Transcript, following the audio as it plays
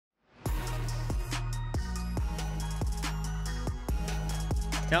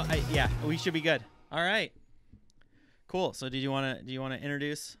No, yeah, we should be good. All right. Cool. So do you want to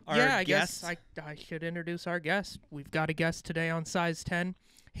introduce our guest? I guess I should introduce our guest. We've got a guest today on Size 10.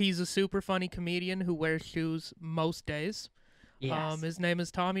 He's a super funny comedian who wears shoes most days. Yes. His name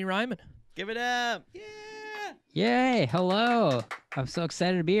is Tommy Ryman. Give it up. Yeah. Yay. Hello. I'm so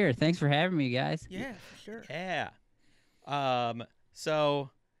excited to be here. Thanks for having me, guys. Yeah, for sure. Yeah.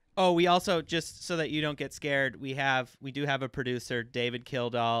 We also, just so that you don't get scared, we do have a producer, David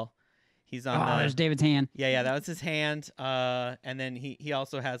Kildall. He's on there's David's hand. Yeah, that was his hand. And then he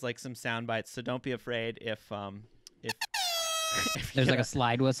also has like some sound bites, so don't be afraid if there's like a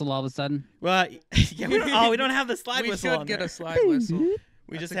slide whistle all of a sudden. Well, yeah, we don't have the slide whistle. We should get a slide whistle. We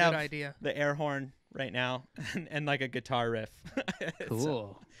That's just a have good idea. the air horn right now and like a guitar riff. Cool.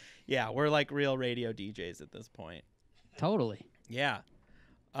 So, yeah, we're like real radio DJs at this point. Totally. Yeah.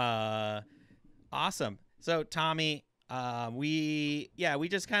 Awesome. So Tommy, we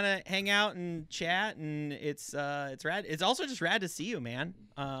just kind of hang out and chat, and it's rad. It's also just rad to see you, man.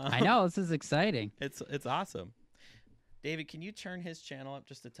 I know, this is exciting. It's awesome. David, can you turn his channel up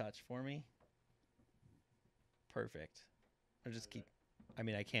just a touch for me? Perfect.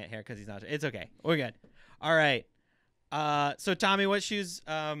 I can't hear because he's not. It's okay. We're good. All right. So Tommy, what shoes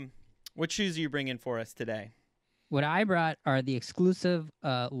are you bringing for us today? What I brought are the exclusive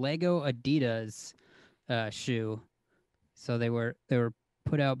Lego Adidas shoe. So they were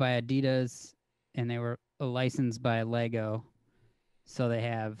put out by Adidas, and they were licensed by Lego. So they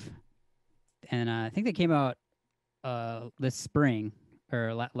have, and I think they came out this spring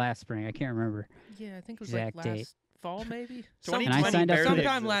or last spring. I can't remember. Yeah, I think it was exact like last date. fall, maybe. And I signed up for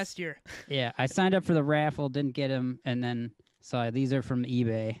sometime last year. Yeah, I signed up for the raffle, didn't get them, and then saw these are from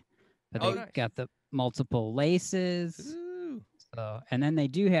eBay, but they nice. got the multiple laces. Ooh. So, and then they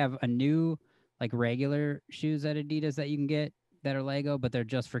do have a new like regular shoes at Adidas that you can get that are Lego, but they're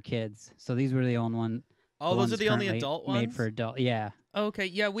just for kids. So these were the only one. Oh, those are the only adult ones? Made for adult. Yeah. Okay,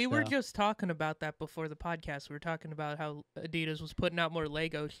 yeah, we were just talking about that before the podcast. We were talking about how Adidas was putting out more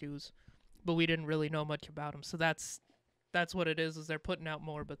Lego shoes, but we didn't really know much about them. So that's what it is they're putting out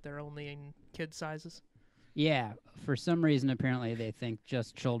more, but they're only in kid sizes. Yeah, for some reason apparently they think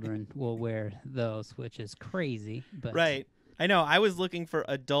just children will wear those, which is crazy. But Right. I know. I was looking for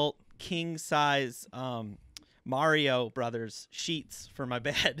adult king size Mario Brothers sheets for my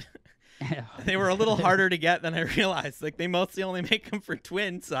bed. They were a little harder to get than I realized. Like, they mostly only make them for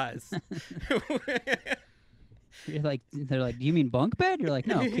twin size. They're like, do you mean bunk bed? You're like,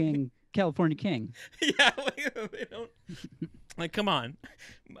 no, king, California king. Yeah, they don't. Like, come on,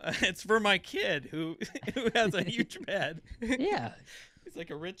 it's for my kid who has a huge bed. Yeah, he's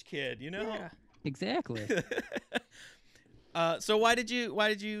like a rich kid, you know. Yeah. Exactly. So why did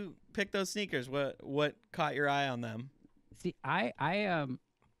you pick those sneakers? What caught your eye on them? See, I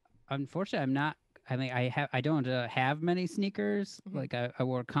unfortunately, I'm not. I mean, I don't have many sneakers. Mm-hmm. Like I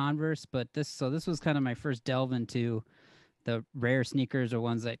wore Converse, but this was kind of my first delve into the rare sneakers or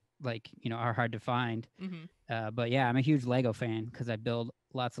ones that are hard to find. Mm-hmm. But yeah, I'm a huge Lego fan because I build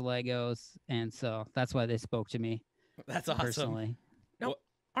lots of Legos, and so that's why they spoke to me. That's awesome. Personally. Now,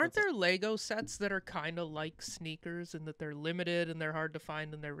 aren't there Lego sets that are kind of like sneakers in that they're limited and they're hard to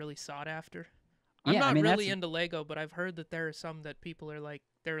find and they're really sought after? I'm not really into Lego, but I've heard that there are some that people are like,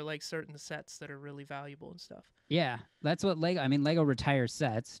 there are like certain sets that are really valuable and stuff. Yeah, that's what Lego. I mean, Lego retires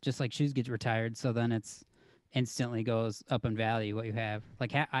sets just like shoes get retired, so then it's instantly goes up in value what you have.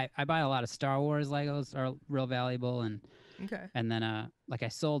 Like I buy a lot of Star Wars Legos are real valuable, and then like I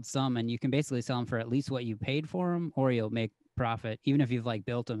sold some, and you can basically sell them for at least what you paid for them, or you'll make profit even if you've like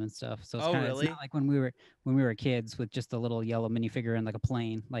built them and stuff. So it's really? It's not like when we were kids with just a little yellow minifigure and like a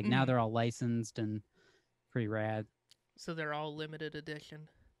plane. Like now they're all licensed and pretty rad. So they're all limited edition.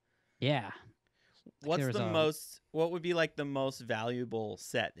 Yeah. What would be like the most valuable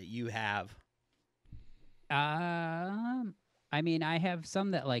set that you have? I mean, I have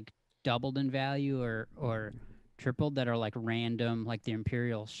some that like doubled in value or tripled that are like random, like the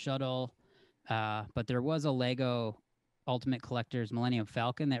Imperial Shuttle. But there was a Lego Ultimate Collector's Millennium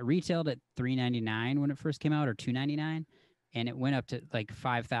Falcon that retailed at $399 when it first came out, or $299, and it went up to like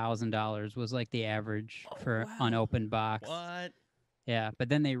 $5,000 was like the average for unopened box. What? Yeah, but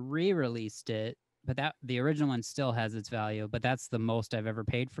then they re-released it, but the original one still has its value. But that's the most I've ever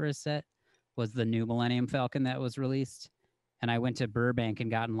paid for a set was the new Millennium Falcon that was released. And I went to Burbank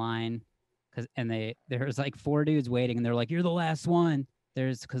and got in line there was like 4 dudes waiting, and they're like, "You're the last one."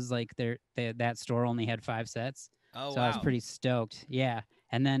 Because like that store only had 5 sets. Oh, so wow. I was pretty stoked. Yeah.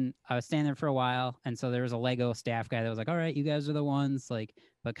 And then I was standing there for a while, and so there was a Lego staff guy that was like, "All right, you guys are the ones. Like,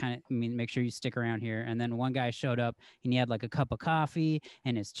 but make sure you stick around here. And then one guy showed up and he had like a cup of coffee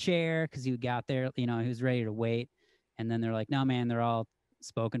and his chair because he got there, he was ready to wait. And then they're like, no, man, they're all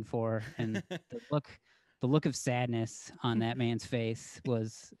spoken for. And the look of sadness on that man's face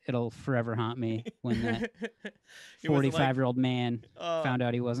it'll forever haunt me when that 45-year-old man found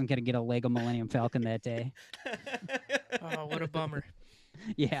out he wasn't going to get a Lego Millennium Falcon that day. Oh, what a bummer.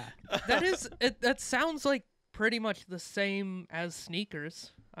 Yeah. That sounds like pretty much the same as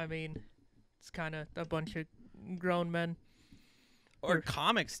sneakers. I mean, it's kind of a bunch of grown men. Or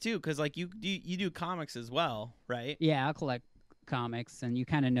comics too, because like you do comics as well, right? Yeah, I'll collect comics, and you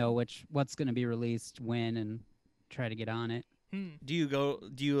kind of know what's going to be released when, and try to get on it.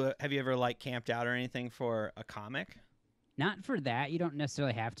 Have you ever like camped out or anything for a comic? Not for that. You don't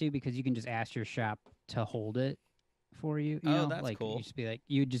necessarily have to, because you can just ask your shop to hold it for you. You know? That's like, cool. You just be like,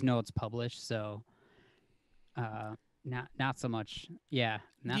 you just know it's published, so not so much. Yeah.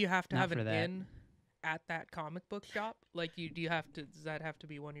 Do you have to have an in at that comic book shop? Like, does that have to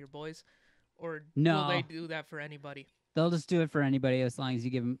be one of your boys, or will they do that for anybody? They'll just do it for anybody as long as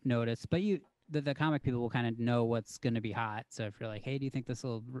you give them notice. But the comic people will kind of know what's going to be hot. So if you're like, hey, do you think this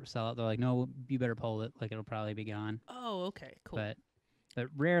will sell out? They're like, no, you better pull it. Like, it'll probably be gone. Oh, okay, cool. But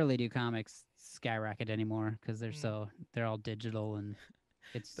rarely do comics skyrocket anymore, because they're all digital, and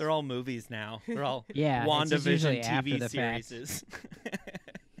they're all movies now. They're all WandaVision TV series.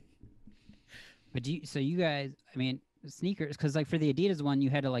 But you guys, I mean, sneakers, because like for the Adidas one, you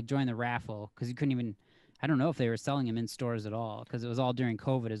had to like join the raffle, because you couldn't even. I don't know if they were selling them in stores at all, because it was all during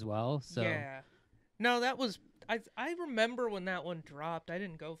COVID as well. So yeah, no, that was I remember when that one dropped. I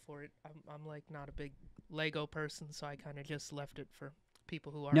didn't go for it. I'm like not a big Lego person, so I kind of just left it for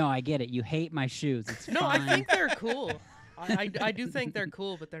people who are. No, I get it. You hate my shoes. It's no, fine. I think they're cool. I do think they're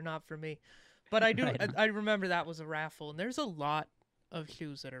cool, but they're not for me. But I do. I remember that was a raffle, and there's a lot of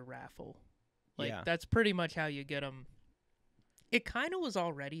shoes that are raffle. Like that's pretty much how you get them. It kind of was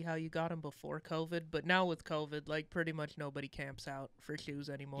already how you got them before COVID, but now with COVID, like pretty much nobody camps out for shoes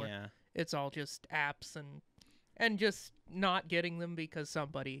anymore. Yeah. It's all just apps and just not getting them because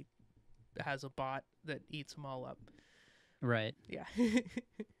somebody has a bot that eats them all up. Right. Yeah.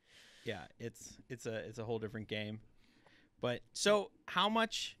 Yeah, it's a whole different game. But so how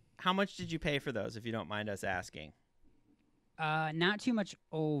much did you pay for those, if you don't mind us asking? Not too much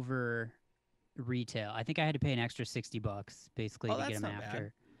over retail. I think I had to pay an extra $60 basically to get them after.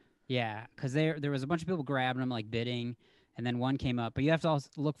 Bad. Yeah, because there was a bunch of people grabbing them, like bidding, and then one came up. But you have to also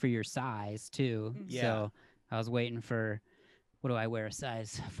look for your size too. Yeah. So I was waiting for, what do I wear, a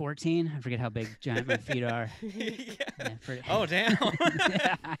size 14? I forget how big giant my feet are. Oh damn!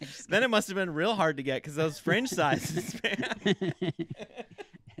 Yeah, then it must have been real hard to get, because those fringe sizes, man.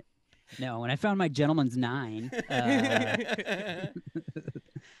 No, when I found my gentleman's 9.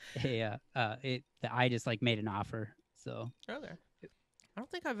 I just like made an offer. So I don't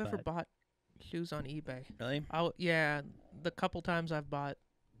think I've ever bought shoes on eBay. Really? Yeah, the couple times I've bought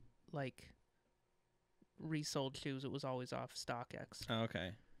like resold shoes, it was always off StockX. Oh,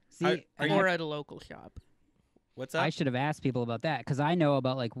 okay. See, or at a local shop. What's up? I should have asked people about that, because I know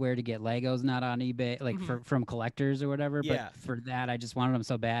about like where to get Legos not on eBay, like from collectors or whatever. Yeah. But for that, I just wanted them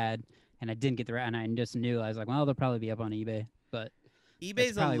so bad, and I didn't get the right. And I just knew, I was like, well, they'll probably be up on eBay. But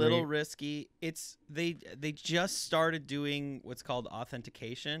eBay's a little risky. It's they just started doing what's called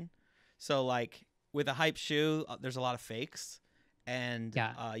authentication. So like with a hype shoe, there's a lot of fakes, and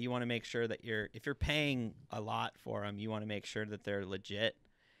you want to make sure that if you're paying a lot for them, you want to make sure that they're legit.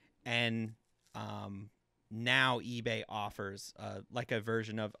 And now eBay offers like a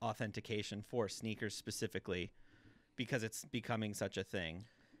version of authentication for sneakers specifically, because it's becoming such a thing.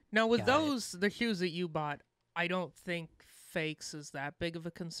 Now with the shoes that you bought, I don't think fakes is that big of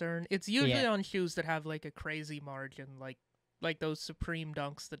a concern. It's usually on shoes that have like a crazy margin, like those Supreme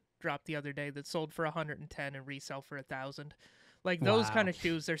Dunks that dropped the other day that sold for 110 and resell for 1,000. Like those kind of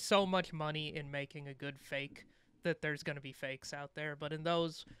shoes, there's so much money in making a good fake that there's going to be fakes out there. But in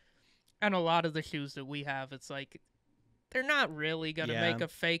those, and a lot of the shoes that we have, it's like they're not really going to make a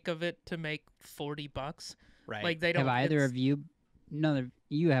fake of it to make $40. Right. Like they don't. Have either of you?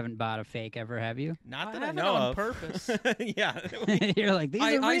 You haven't bought a fake ever, have you? Not that I haven't know on of. purpose. Yeah. You're like, these are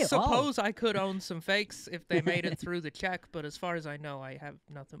real. I suppose I could own some fakes if they made it through the check, but as far as I know, I have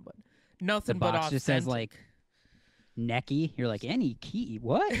nothing but the box authentic. Just says like Necky. You're like, any key?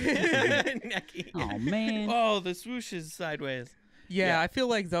 What? Necky. Oh man. Oh, the swoosh is sideways. Yeah, I feel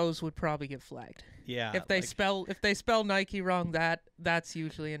like those would probably get flagged. Yeah. If they spell Nike wrong, that's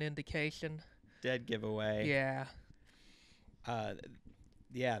usually an indication. Dead giveaway. Yeah.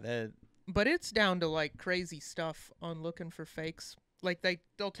 But it's it's down to like crazy stuff on looking for fakes. like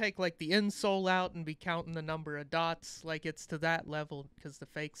they'll take like the insole out and be counting the number of dots. Like it's to that level because the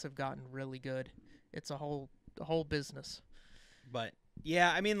fakes have gotten really good. It's a whole business. But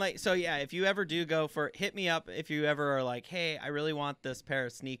yeah, I mean, like, so yeah, if you ever do go for, hit me up if you ever are like, hey, I really want this pair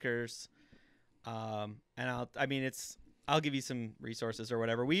of sneakers, and I'll give you some resources or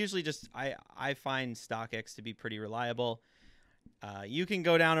whatever. We usually just, I find StockX to be pretty reliable. You can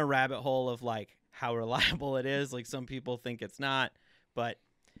go down a rabbit hole of like how reliable it is. Like some people think it's not, but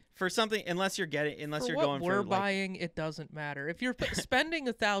for something, unless you're going for we're buying, it doesn't matter. If you're spending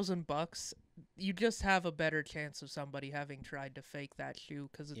 $1,000, you just have a better chance of somebody having tried to fake that shoe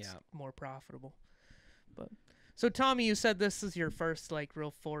because it's more profitable. But so Tommy, you said this is your first like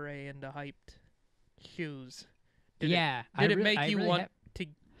real foray into hyped shoes. Did it make you want to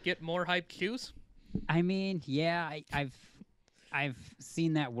get more hyped shoes? I mean, yeah, I've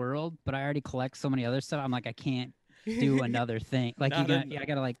seen that world, but I already collect so many other stuff. I'm like, I can't do another thing. Like I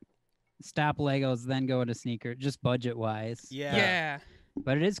gotta like stop Legos, then go into sneaker, just budget wise. Yeah.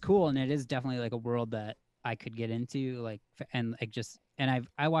 But it is cool, and it is definitely like a world that I could get into, like, and like just, and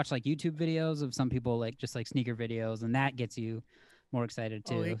I watch like YouTube videos of some people like just like sneaker videos, and that gets you more excited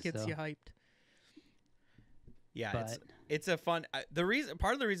too. Oh, it gets you hyped. Yeah, it's a fun.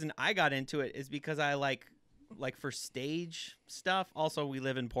 Part of the reason I got into it is because I like for stage stuff. Also, we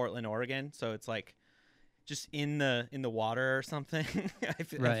live in Portland, Oregon, so it's like just in the water or something. I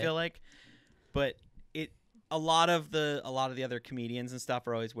feel like, but a lot of the other comedians and stuff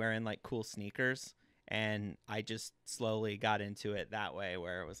are always wearing like cool sneakers, and I just slowly got into it that way,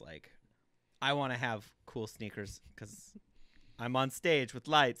 where it was like, I want to have cool sneakers because I'm on stage with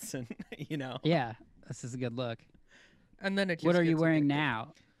lights, and you know. Yeah, this is a good look. And then it just what are you wearing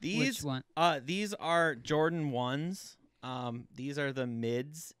now? These are Jordan 1s. These are the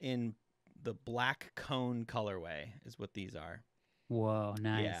mids in the black cone colorway is what these are. Whoa,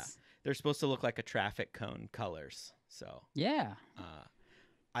 nice. Yeah. They're supposed to look like a traffic cone colors. So yeah.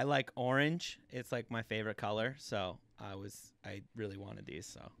 I like orange. It's like my favorite color. So I really wanted these.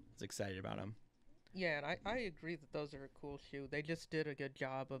 So I was excited about them. Yeah, and I agree that those are a cool shoe. They just did a good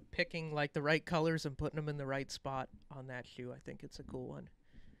job of picking like the right colors and putting them in the right spot on that shoe. I think it's a cool one.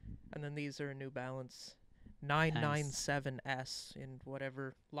 And then these are a New Balance 997S in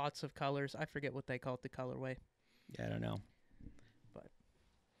whatever, lots of colors. I forget what they call it, the colorway. Yeah, I don't know. But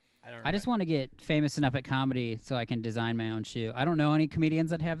I just want to get famous enough at comedy so I can design my own shoe. I don't know any comedians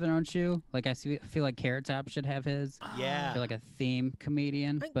that have their own shoe. Like I feel like Carrot Top should have his. Yeah. I feel like a theme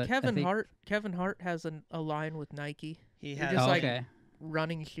comedian. I think Kevin Hart has a line with Nike. He has like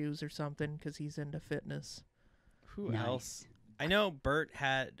running shoes or something because he's into fitness. Who else? I know Bert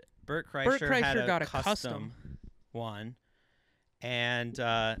Kreischer had a custom one. And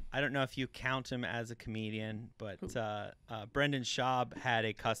I don't know if you count him as a comedian, but Brendan Schaub had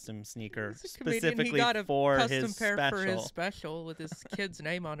a custom sneaker specifically for his special with his kid's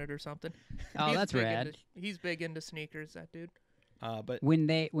name on it or something. Oh, that's rad. He's big into sneakers, that dude. But when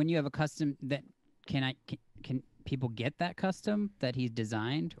you have a custom, that can people get that custom that he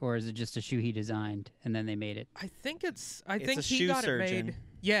designed, or is it just a shoe he designed and then they made it? I think he got it made.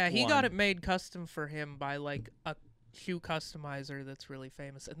 Yeah, he got it made custom for him by like a shoe customizer that's really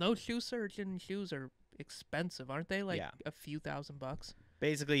famous. And those Shoe Surgeon shoes are expensive, aren't they? Like a few $1,000.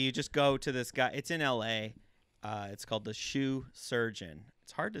 Basically, you just go to this guy. It's in LA. It's called the Shoe Surgeon.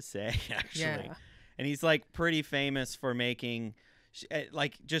 It's hard to say, actually. Yeah. And he's like pretty famous for making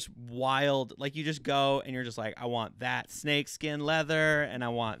like just wild, like you just go and you're just like, I want that snakeskin leather and I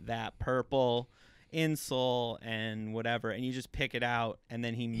want that purple insole and whatever, and you just pick it out and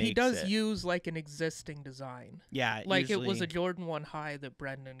then he makes it. Use like an existing design. Yeah, like it was a Jordan 1 high that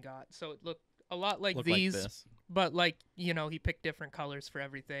Brendan got, so it looked a lot like these, like this. But like, you know, he picked different colors for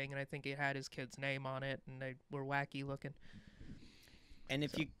everything, and I think it had his kid's name on it, and they were wacky looking. And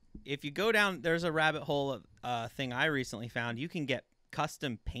if you go down, there's a rabbit hole of thing I recently found. You can get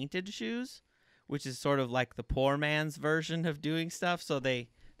custom painted shoes, which is sort of like the poor man's version of doing stuff. So they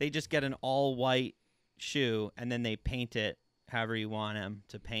just get an all white shoe and then they paint it however you want them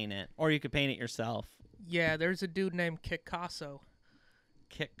to paint it, or you could paint it yourself. Yeah, there's a dude named Kikasso.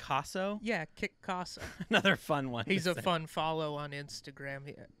 Kikasso? Yeah, Kikasso. Another fun one. He's a fun follow on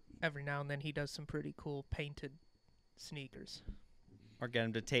Instagram. Every now and then he does some pretty cool painted sneakers. Or get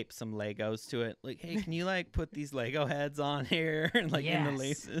him to tape some Legos to it. Like, hey, can you like put these Lego heads on here and like in the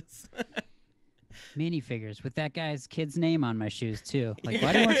laces? Minifigures with that guy's kid's name on my shoes too. Like,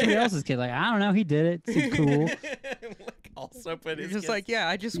 why do you want somebody else's kid? Like, I don't know, he did it. It's cool. Like, also put his just like, yeah,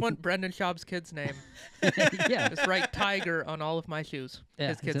 I just want Brendan Schaub's kid's name. Yeah, just write Tiger on all of my shoes. Yeah.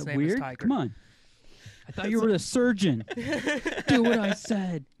 His kid's name weird? is Tiger. Come on. I thought you were the surgeon. Do what I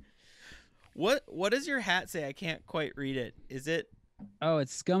said. What does your hat say? I can't quite read it. Is it? Oh,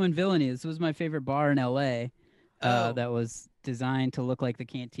 it's Scum and Villainy. This was my favorite bar in L.A. Oh. That was designed to look like the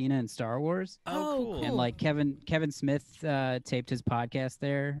cantina in Star Wars. Oh, cool. And like Kevin Smith taped his podcast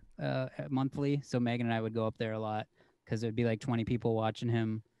there monthly, so Megan and I would go up there a lot because there'd be like 20 people watching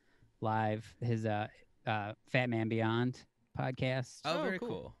him live. His Fat Man Beyond podcast. Oh, very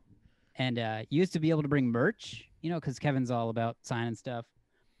cool. And you used to be able to bring merch, because Kevin's all about signing stuff.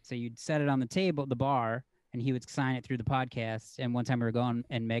 So you'd set it on the table, the bar, and he would sign it through the podcast. And one time we were going,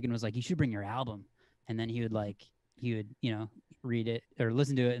 and Megan was like, "You should bring your album." And then he would read it or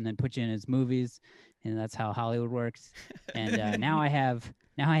listen to it, and then put you in his movies. And that's how Hollywood works. And now I have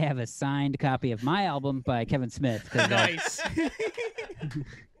a signed copy of my album by Kevin Smith. Nice.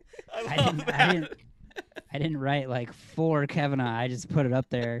 I didn't write like for Kevin. I just put it up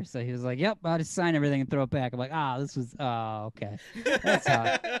there. So he was like, "Yep, I'll just sign everything and throw it back." I'm like, okay. That's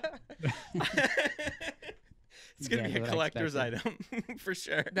how. It's gonna be a collector's item for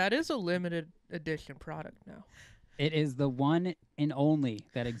sure. That is a limited edition product now. It is the one and only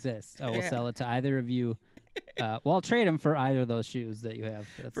that exists. I will sell it to either of you. Well, I'll trade them for either of those shoes that you have.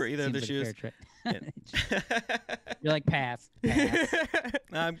 For either of the shoes. You're like, pass.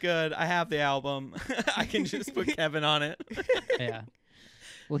 I'm good. I have the album. I can just put Kevin on it. Yeah.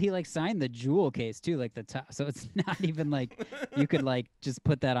 Well, he like signed the jewel case too, like the top. So it's not even like you could like just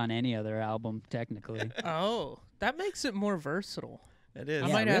put that on any other album technically. Oh, that makes it more versatile. It is. I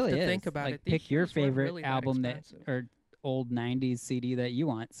might have to think about like, it. Pick your favorite album or old 90s CD that you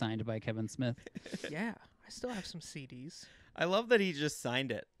want signed by Kevin Smith. Yeah, I still have some CDs. I love that he just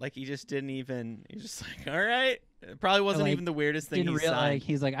signed it. Like he just didn't even. He's just like, all right. It probably wasn't even the weirdest thing he signed.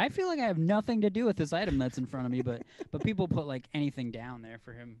 He's like, I feel like I have nothing to do with this item that's in front of me, but people put like anything down there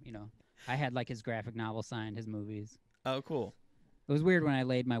for him. I had like his graphic novel signed, his movies. Oh, cool. It was weird when I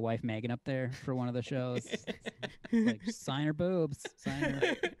laid my wife Megan up there for one of the shows. Like, sign her boobs, sign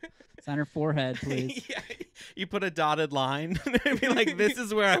her forehead, please. Yeah, you put a dotted line and be like, "This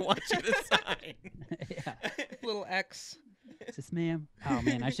is where I want you to sign." Yeah. Little X. Just, ma'am. Oh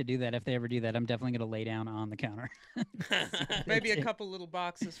man, I should do that. If they ever do that, I'm definitely gonna lay down on the counter. Maybe a couple little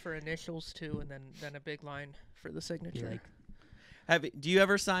boxes for initials too, and then a big line for the signature. Do you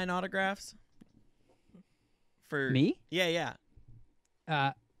ever sign autographs? For me? Yeah.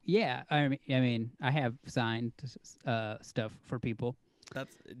 Yeah. I mean, I have signed stuff for people.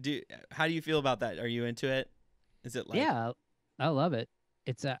 How do you feel about that? Are you into it? Is it like? Yeah, I love it.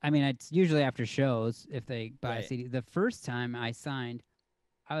 It's it's usually after shows if they buy a CD. The first time I signed,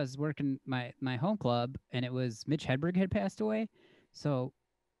 I was working my home club, and it was Mitch Hedberg had passed away. So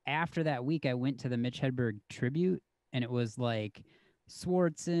after that week, I went to the Mitch Hedberg tribute, and it was like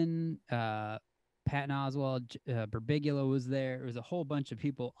Swartzen, Patton Oswalt, Birbiglia was there. It was a whole bunch of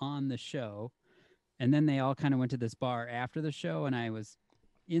people on the show. And then they all kind of went to this bar after the show, and I was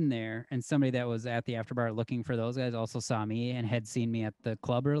in there, and somebody that was at the after bar looking for those guys also saw me and had seen me at the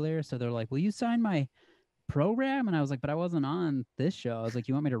club earlier. So they're like, "Will you sign my program?" And I was like, "But I wasn't on this show." I was like,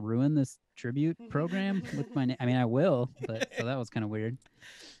 "You want me to ruin this tribute program with my name?" I mean, I will, but so that was kind of weird.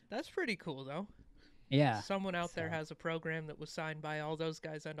 That's pretty cool, though. Yeah. Someone out there has a program that was signed by all those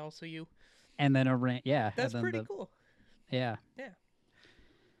guys and also you. And then That's pretty cool. Yeah. Yeah.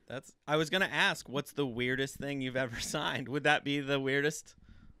 I was gonna ask, what's the weirdest thing you've ever signed? Would that be the weirdest?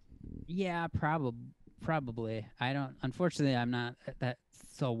 Yeah, probably. Unfortunately, I'm not that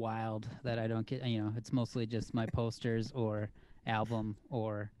so wild that I don't get, it's mostly just my posters or album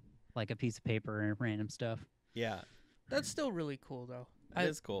or like a pice of paper and random stuff. Yeah. That's still really cool, though. It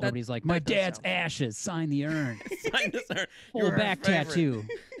is cool. Nobody's like, "My dad's ashes, sign the urn." Sign this urn. Whole back tattoo.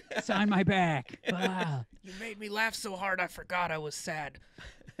 Sign my back. Wow. You made me laugh so hard I forgot I was sad.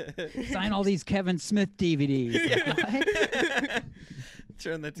 Sign all these Kevin Smith DVDs.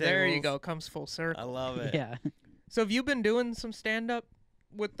 Turn the tables. There you go. Comes full circle. I love it. Yeah. So have you been doing some stand-up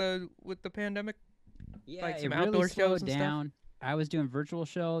with the pandemic? Yeah, like some it outdoor really shows slowed and down. I was doing virtual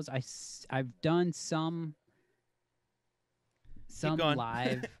shows. I've done some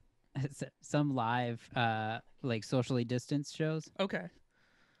live, like socially distanced shows. Okay.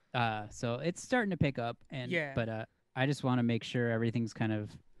 So it's starting to pick up, but I just want to make sure everything's kind of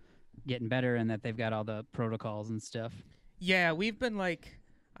getting better and that they've got all the protocols and stuff. Yeah, we've been like,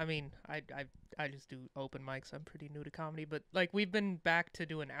 I just do open mics. I'm pretty new to comedy, but like we've been back to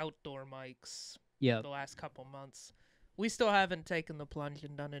doing outdoor mics. Yeah. The last couple months. We still haven't taken the plunge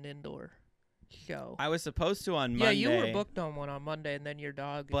and done an indoor show. I was supposed to on Monday. Yeah, you were booked on one on Monday, and then your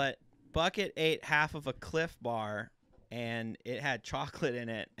dog. But Bucket ate half of a Cliff Bar, and it had chocolate in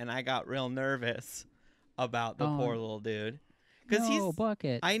it, and I got real nervous about the poor little dude. No,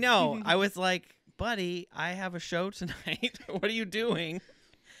 Bucket. I know. I was like, buddy, I have a show tonight. What are you doing?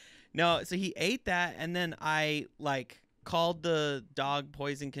 No, so he ate that, and then I like called the dog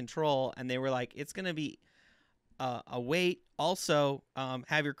poison control, and they were like, it's gonna be a wait. Also,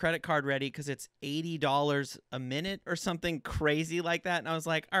 have your credit card ready because it's $80 a minute or something crazy like that. And I was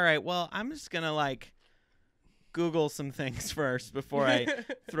like, all right, well, I'm just gonna like Google some things first before I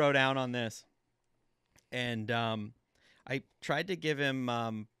throw down on this. And I tried to give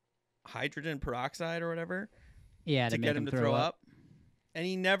him hydrogen peroxide or whatever. Yeah, to get him to throw up. And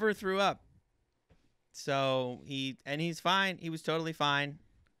he never threw up. So he's fine. He was totally fine.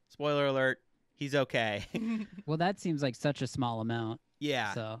 Spoiler alert, he's okay. Well, that seems like such a small amount.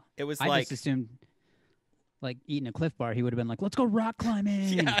 Yeah. So it was I just assumed like eating a Cliff Bar, he would have been like, let's go rock climbing.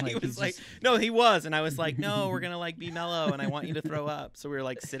 Yeah, like, he was like, no, he was. And I was like, no, we're going to like be mellow and I want you to throw up. So we were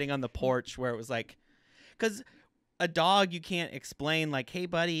like sitting on the porch where it was like, because a dog, you can't explain like, hey,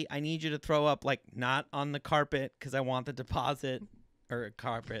 buddy, I need you to throw up, like not on the carpet because I want the deposit or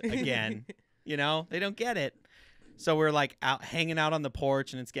carpet again. You know, they don't get it. So we're like out hanging out on the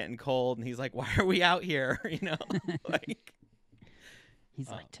porch and it's getting cold. And he's like, why are we out here? You know, like he's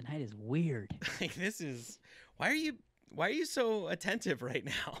like, tonight is weird. Like, this is why are you so attentive right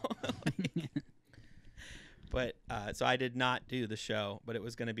now? But so I did not do the show, but it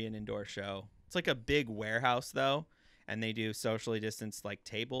was going to be an indoor show. It's like a big warehouse though. And they do socially distanced like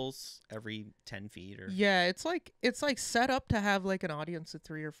tables every 10 feet or yeah, it's like set up to have like an audience of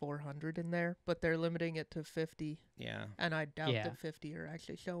 300 or 400 in there, but they're limiting it to 50. Yeah. And I doubt that 50 are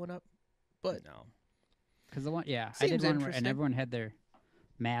actually showing up. But no. Because the one, I did one where, and everyone had their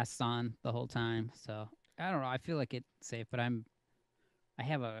masks on the whole time. So I don't know. I feel like it's safe, but I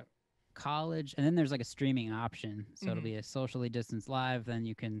have a college, and then there's like a streaming option. So it'll be a socially distanced live. Then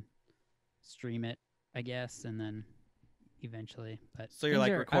you can stream it, I guess, and then eventually. But so you're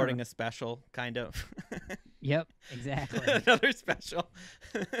like recording a special, kind of. Yep, exactly. Another special.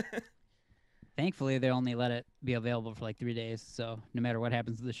 Thankfully, they only let it be available for like 3 days. So no matter what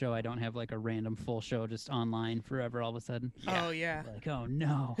happens to the show, I don't have like a random full show just online forever all of a sudden. Yeah. Oh, yeah. Like, oh,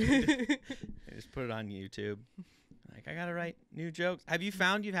 no. I just put it on YouTube. Like, I got to write new jokes. Have you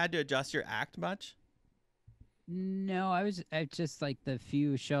found you've had to adjust your act much? No, I just like the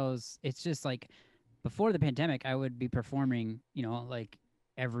few shows. It's just like before the pandemic, I would be performing, you know, like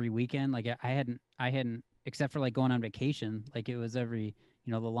every weekend. Like I hadn't, except for like going on vacation. Like it was every,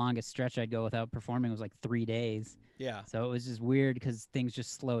 you know, the longest stretch I'd go without performing was like 3 days. Yeah. So it was just weird because things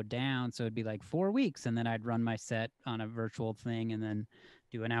just slowed down. So it'd be like 4 weeks, and then I'd run my set on a virtual thing, and then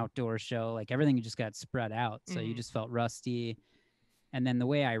do an outdoor show. Like everything just got spread out. So you just felt rusty. And then the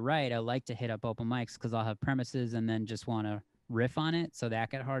way I write, I like to hit up open mics because I'll have premises and then just want to riff on it. So that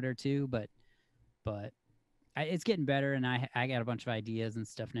got harder too. But it's getting better, and I got a bunch of ideas and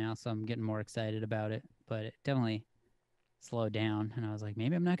stuff now, so I'm getting more excited about it. But it definitely slowed down, and I was like,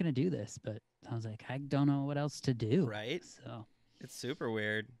 maybe I'm not going to do this. But I was like, I don't know what else to do. Right. So it's super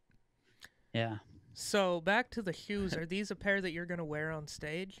weird. Yeah. So back to the shoes. Are these a pair that you're going to wear on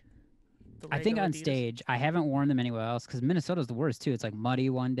stage? I think on Adidas? stage. I haven't worn them anywhere else because Minnesota's the worst too. It's like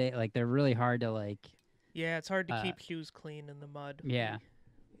muddy one day. Like they're really hard to like. Yeah, it's hard to keep shoes clean in the mud. Yeah.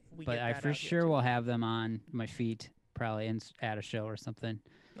 We but I for sure will have them on my feet probably at a show or something.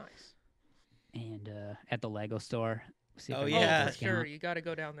 Nice. And at the Lego store. See if Oh, I can yeah. get a Oh, for discount. sure. You got to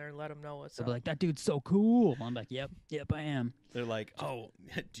go down there and let them know what's They'll up. be like, that dude's so cool. I'm like, yep, I am. They're like, oh,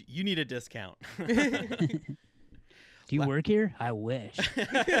 you need a discount. Do you work here? I wish.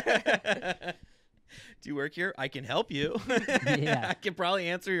 Do you work here? I can help you. Yeah. I can probably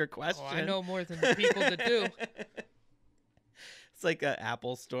answer your question. Oh, I know more than the people that do. It's like an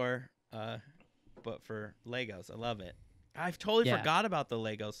Apple store, but for Legos. I love it. I've totally forgot about the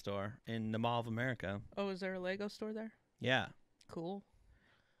Lego store in the Mall of America. Oh, is there a Lego store there? Yeah. Cool.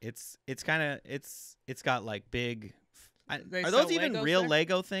 It's got like big. Are They those sell even Legos real there?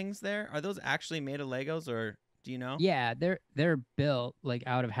 Lego things there? Are those actually made of Legos, or do you know? Yeah, they're built like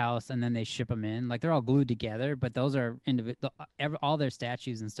out of house, and then they ship them in. Like they're all glued together, but those are individual. All their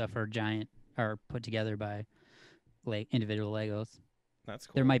statues and stuff are put together by like individual Legos. That's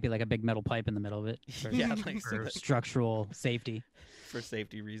cool. There might be like a big metal pipe in the middle of it. For, Yeah, like for structural safety. for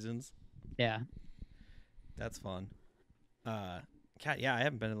safety reasons. Yeah. That's fun. Yeah, I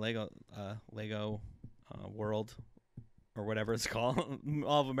haven't been in Lego World or whatever it's called.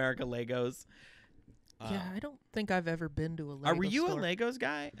 All of America Legos. Yeah, I don't think I've ever been to a Lego Were you store. a Legos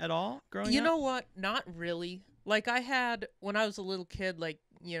guy at all growing up? You know what? Not really. Like I had when I was a little kid, like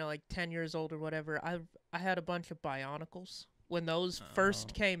 10 years old or whatever. I had a bunch of Bionicles when those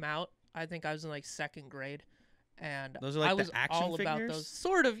first came out. I think I was in like 2nd grade. And those are like I was the action all figures? about those.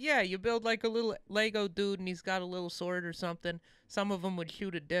 Sort of, yeah. You build like a little Lego dude and he's got a little sword or something. Some of them would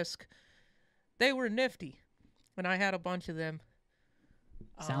shoot a disc. They were nifty. And I had a bunch of them.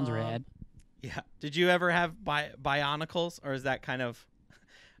 Sounds rad. Yeah. Did you ever have Bionicles, or is that kind of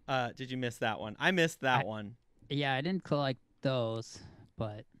did you miss that one? I missed that one. Yeah, I didn't collect those,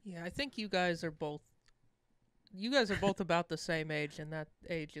 but yeah, I think you guys are both about the same age, and that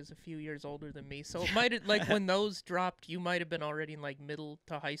age is a few years older than me. So it might have, like when those dropped, you might have been already in like middle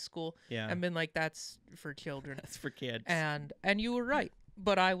to high school. Yeah. And been like, that's for children. That's for kids. And you were right.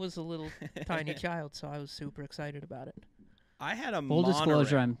 But I was a little tiny child, so I was super excited about it. I had a full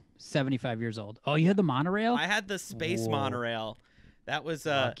disclosure, I'm 75 years old. Oh, you had the monorail? I had the space monorail. That was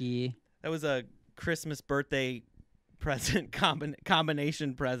lucky. That was a Christmas birthday present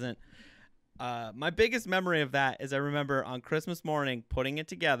combination present. My biggest memory of that is I remember on Christmas morning putting it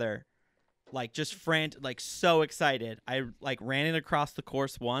together, like just frantic, like so excited. I like ran it across the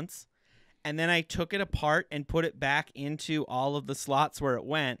course once, and then I took it apart and put it back into all of the slots where it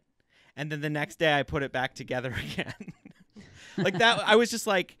went, and then the next day I put it back together again. Like that, I was just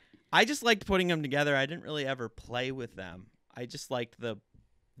like, I just liked putting them together. I didn't really ever play with them. I just liked the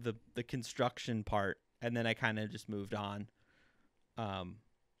construction part, and then I kind of just moved on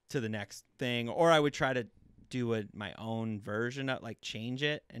to the next thing, or I would try to do my own version of, like, change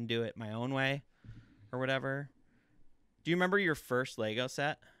it and do it my own way or whatever. Do you remember your first Lego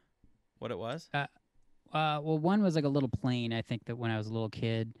set? What it was? Well, one was like a little plane. I think that when I was a little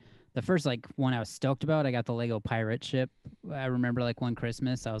kid. The first like one I was stoked about, I got the Lego pirate ship. I remember like one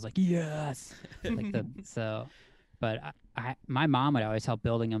Christmas, I was like, yes, But my mom would always help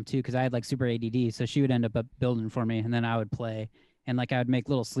building them too, because I had like super ADD, so she would end up building for me, and then I would play. And like I would make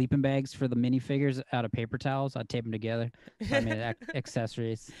little sleeping bags for the minifigures out of paper towels. I'd tape them together. So I made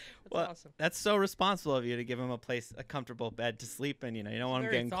accessories. Well, awesome. That's so responsible of you to give them a comfortable bed to sleep in. You know, you don't want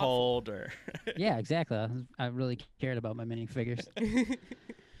them getting cold or. Yeah, exactly. I really cared about my minifigures.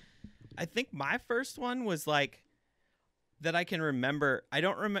 I think my first one was like that I can remember. I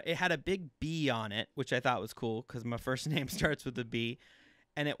don't remember. It had a big B on it, which I thought was cool because my first name starts with a B.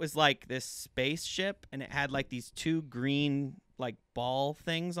 And it was like this spaceship, and it had like these 2 green like ball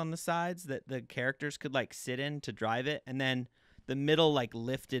things on the sides that the characters could like sit in to drive it. And then the middle like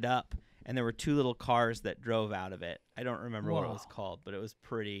lifted up, and there were 2 little cars that drove out of it. I don't remember what it was called, but it was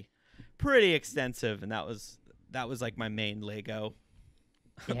pretty extensive. And that was like my main Lego.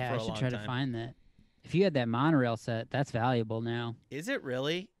 Yeah, I should try to find that. If you had that monorail set, that's valuable now. Is it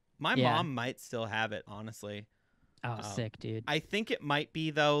really? My mom might still have it, honestly. Oh, sick, dude. I think it might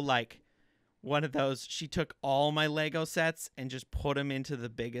be, though, like one of those, she took all my Lego sets and just put them into the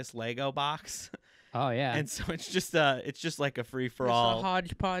biggest Lego box. Oh, yeah. And so it's just like a free-for-all. It's a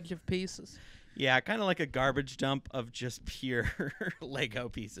hodgepodge of pieces. Yeah, kind of like a garbage dump of just pure Lego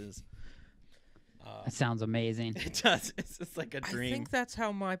pieces. That sounds amazing. It does. It's just like a dream. I think that's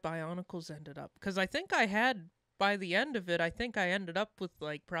how my Bionicles ended up. Because I think by the end of it, I think I ended up with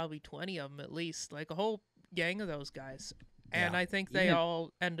like probably 20 of them at least. Like a whole gang of those guys. And I think they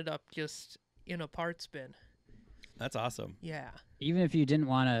all ended up just in a parts bin. That's awesome. Yeah. Even if you didn't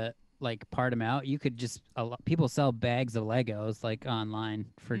want to like part them out, you could just, people sell bags of Legos like online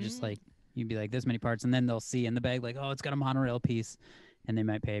for just like, you'd be like this many parts, and then they'll see in the bag like, oh, it's got a monorail piece. And they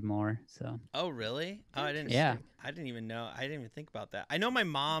might pay more. So. Oh, really? Oh, I didn't. Yeah. I didn't even know. I didn't even think about that. I know my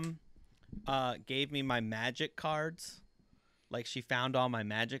mom gave me my magic cards. Like she found all my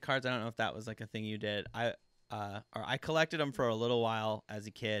magic cards. I don't know if that was like a thing you did. I collected them for a little while as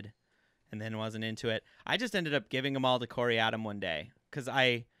a kid, and then wasn't into it. I just ended up giving them all to Corey Adam one day because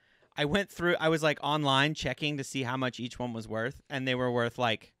I went through. I was like online checking to see how much each one was worth, and they were worth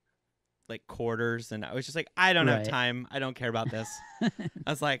like quarters, and I was just like, I don't have time. I don't care about this. I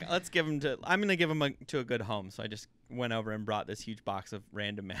was like, I'm going to give them to a good home. So I just went over and brought this huge box of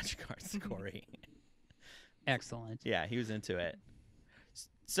random magic cards to Corey. Excellent. Yeah, he was into it.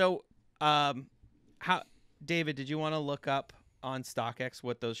 So, David, did you want to look up on StockX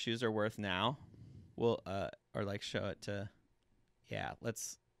what those shoes are worth now? We'll, or like show it to,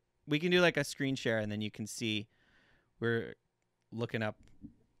 we can do like a screen share, and then you can see we're looking up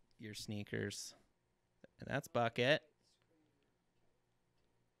your sneakers, and that's Bucket.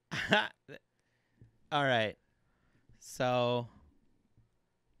 All right, so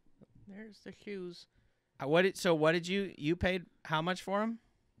there's the shoes. What did you paid how much for them?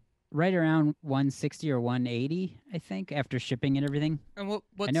 Right around 160 or 180, I think, after shipping and everything. And what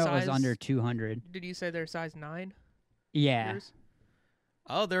I know size? It was under 200. Did you say they're size 9? Yeah. Yours?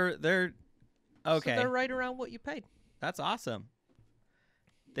 Oh, they're okay. So they're right around what you paid. That's awesome.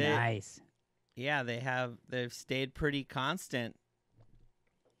 Nice. Yeah, they've stayed pretty constant.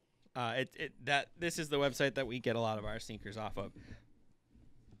 This is the website that we get a lot of our sneakers off of.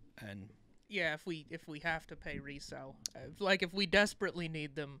 And yeah, if we have to pay resale, if we desperately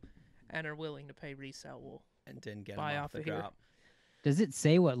need them and are willing to pay resale, we'll didn't get buy them off the of here. drop. Does it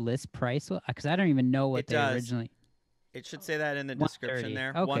say what list price was? Because I don't even know what they originally. It should say that in the description there.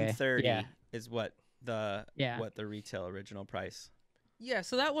 Okay. 130 is what the retail original price. Yeah,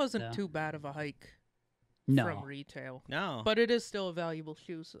 so that wasn't too bad of a hike from retail. No. But it is still a valuable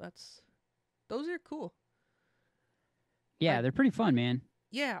shoe, so those are cool. Yeah, they're pretty fun, man.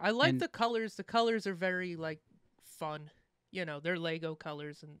 Yeah, I like the colors. The colors are very fun. You know, they're Lego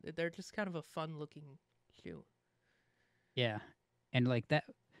colors and they're just kind of a fun looking shoe. Yeah. And that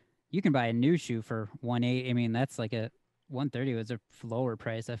you can buy a new shoe for $180. I mean, that's like a 130 was a lower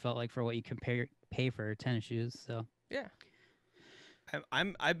price, I felt like, for what you pay for tennis shoes. So yeah.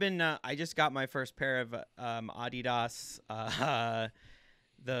 I just got my first pair of Adidas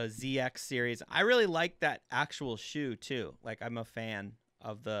the ZX series. I really like that actual shoe too. I'm a fan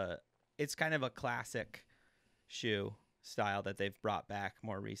of it's kind of a classic shoe style that they've brought back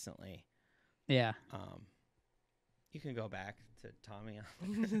more recently. Yeah. You can go back to Tommy.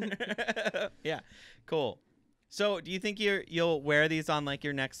 Yeah. Cool. So, do you think you'll wear these on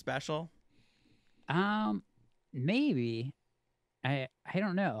your next special? Maybe. I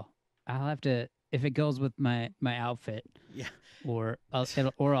don't know. I'll have to, if it goes with my outfit. Yeah. Or I'll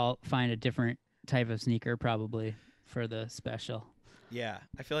find a different type of sneaker probably for the special. Yeah,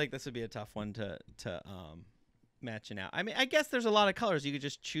 I feel like this would be a tough one to matching out. I mean, I guess there's a lot of colors. You could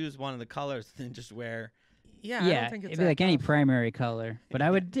just choose one of the colors and then just wear. Yeah, I don't think it's it'd be like any primary color. But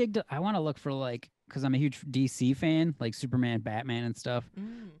I would I want to look for because I'm a huge DC fan, like Superman, Batman, and stuff.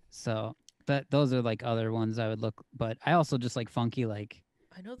 So those are other ones I would look. But I also just like funky I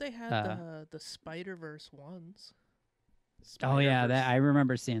know they had the Spider-Verse ones. Oh yeah, I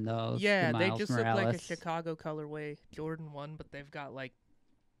remember seeing those. Yeah, they just Morales. look like a Chicago colorway Jordan one, but they've got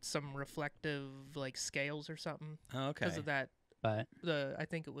some reflective scales or something. Oh, okay. Because of that. But I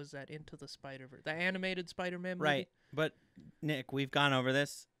think it was that Into the Spider-Verse, the animated Spider-Man movie. Right. But Nick, we've gone over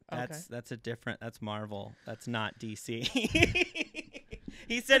this. That's That's Marvel. That's not DC.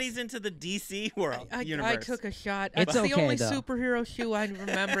 He said he's into the DC world universe. I took a shot. It's That's the okay, only though. Superhero shoe I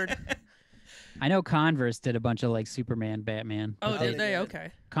remembered. I know Converse did a bunch of Superman, Batman. Oh, did they?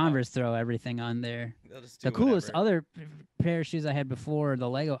 Okay. Converse throw everything on there. The coolest other pair of shoes I had before the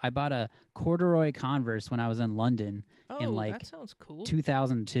Lego, I bought a corduroy Converse when I was in London in that sounds cool.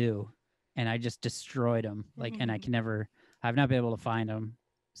 2002, and I just destroyed them. And I've not been able to find them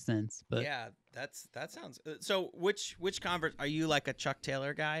since. But yeah, that sounds. So which Converse are you? A Chuck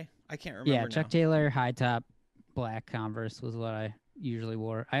Taylor guy? I can't remember. Yeah, now. Chuck Taylor high top black Converse was what I usually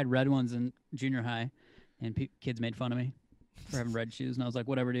wore. I had red ones in junior high, and kids made fun of me for having red shoes, and I was like,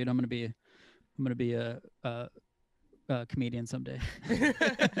 whatever, dude. I'm gonna be a comedian someday.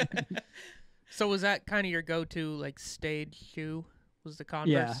 So was that kind of your go-to stage shoe? Was the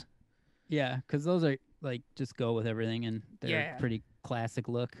Converse? Yeah, because those are just go with everything, and they're pretty classic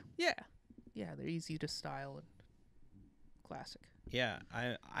look. Yeah, they're easy to style and classic. Yeah,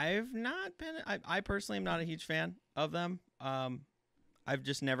 I've not been. I personally am not a huge fan of them. I've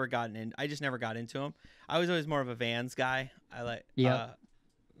just never gotten in. I just never got into them. I was always more of a Vans guy. I like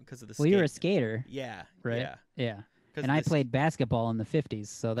because of the. Well, you're a skater. Yeah. Right. Yeah. And I played basketball in the 50s,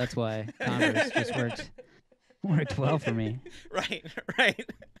 so that's why Converse just worked well for me. Right.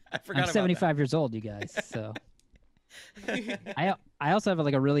 I forgot. I'm 75 years old, you guys. So I also have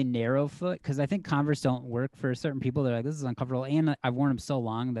a really narrow foot because I think Converse don't work for certain people. They're like, this is uncomfortable, and I've worn them so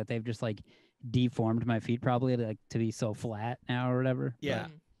long that they've just deformed my feet probably to be so flat now or whatever. Yeah.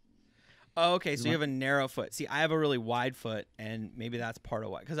 Oh, okay, so you have a narrow foot. See, I have a really wide foot, and maybe that's part of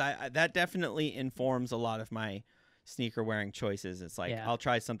why. Because that definitely informs a lot of my sneaker wearing choices. It's I'll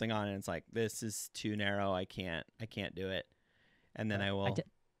try something on, and it's this is too narrow. I can't do it. And then I will.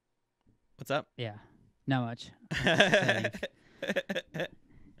 What's up? Yeah, not much.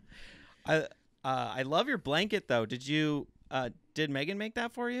 I love your blanket though. Did Megan make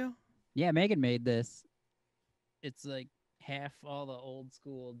that for you? Yeah, Megan made this. It's half all the old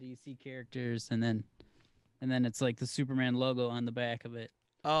school DC characters, and then it's the Superman logo on the back of it.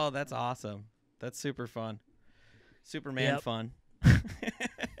 Oh, that's awesome. That's super fun. Superman fun. That's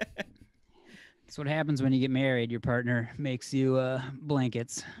what happens when you get married. Your partner makes you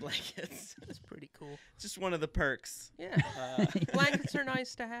blankets. Blankets. That's pretty cool. Just one of the perks. Yeah. Blankets are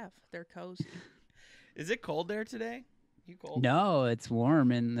nice to have. They're cozy. Is it cold there today? You cold? No, it's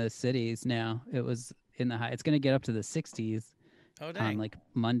warm in the cities now. It was in the high. It's going to get up to the 60s Oh, dang. on like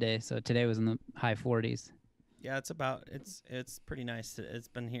Monday. So today was in the high 40s. Yeah, it's pretty nice. It's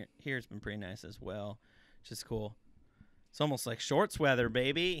been here's been pretty nice as well, which is cool. It's almost like shorts weather,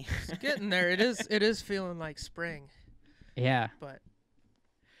 baby. It's getting there. It is feeling like spring. Yeah. But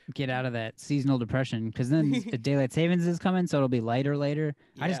get out of that seasonal depression, because then the daylight savings is coming, so it'll be lighter later.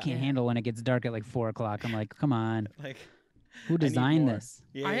 I just can't handle when it gets dark at like 4 o'clock. I'm like, come on. Like, who designed this?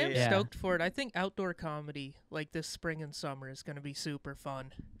 Yeah, I am stoked for it. I think outdoor comedy like this spring and summer is going to be super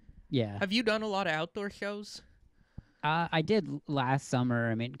fun. Yeah. Have you done a lot of outdoor shows? I did last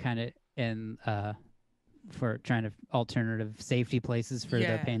summer. I mean, kind of in for trying to alternative safety places for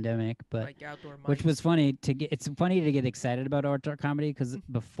the pandemic, but like outdoor mics. Which was funny to get. It's funny to get excited about outdoor comedy because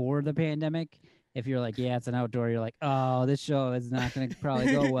before the pandemic, if you're like, yeah, it's an outdoor, you're like, oh, this show is not going to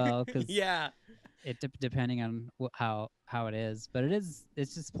probably go well because it depending on how it is, but it's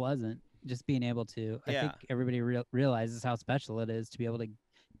just pleasant just being able to. I think everybody realizes how special it is to be able to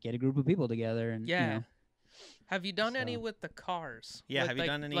get a group of people together and you know. Have you done any with the cars? Yeah, have you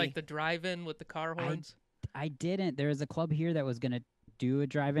done any like the drive-in with the car horns? I didn't. There was a club here that was going to do a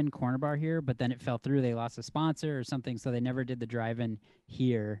drive-in corner bar here, but then it fell through. They lost a sponsor or something, so they never did the drive-in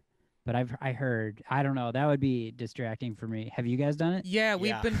here. But I heard, I don't know, that would be distracting for me. Have you guys done it? Yeah,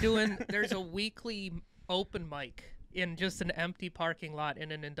 we've been doing, there's a weekly open mic in just an empty parking lot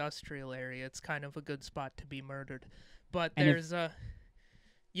in an industrial area. It's kind of a good spot to be murdered. But there's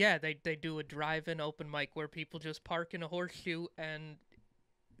they do a drive-in open mic where people just park in a horseshoe and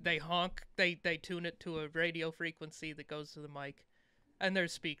they honk. They tune it to a radio frequency that goes to the mic, and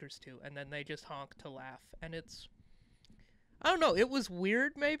there's speakers too. And then they just honk to laugh. And it's, I don't know. It was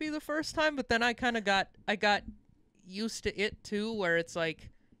weird maybe the first time, but then I got used to it too, where it's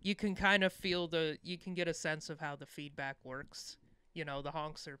like you can kind of feel you can get a sense of how the feedback works. You know, the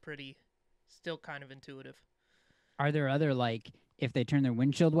honks are still kind of intuitive. Are there other if they turn their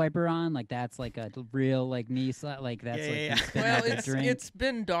windshield wiper on, that's like a real knee slap, that's well, it's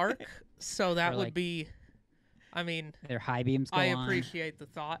been dark, so that would be. I mean, their high beams go on. I appreciate the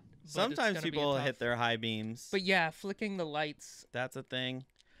thought. Sometimes people hit their high beams. But yeah, flicking the lights. That's a thing.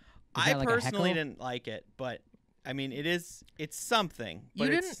 I personally didn't like it, but I mean, it's something.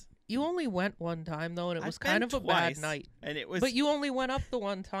 But you only went one time though, and it was kind of a bad night. And it was. But you only went up the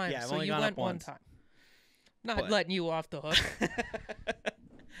one time, yeah, so you went one time. Not letting you off the hook.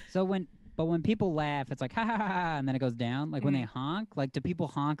 So when people laugh, it's like ha ha ha, and then it goes down. Like when they honk, do people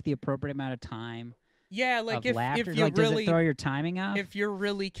honk the appropriate amount of time? Yeah, like if you does it throw your timing off? If you're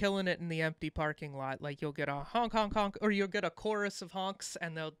really killing it in the empty parking lot, you'll get a honk honk honk, or you'll get a chorus of honks,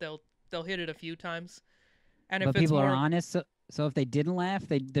 and they'll hit it a few times. And if people are honest, so if they didn't laugh,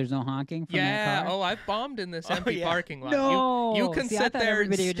 there's no honking from that car? Oh, I've bombed in this empty parking lot. No, you can sit there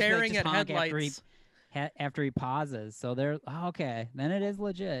staring at headlights. After he pauses, so they're okay. Then it is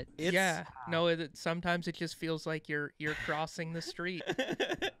legit. Sometimes it just feels like you're crossing the street.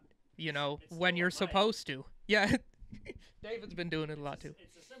 You know, when you're supposed to. Yeah, David's been doing it a lot too.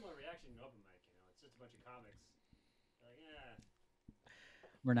 It's a similar reaction to open mic. It's just a bunch of comics.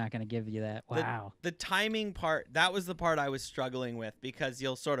 We're not going to give you that. Wow. The timing part, that was the part I was struggling with, because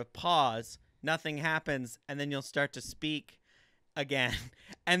you'll sort of pause, nothing happens, and then you'll start to speak again,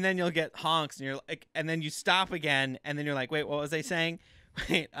 and then you'll get honks, and you're like, and then you stop again, and then you're like, wait, what was I saying?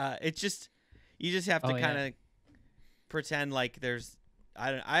 Wait, you just have to kind of pretend like there's.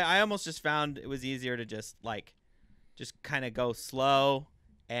 I almost just found it was easier to just kind of go slow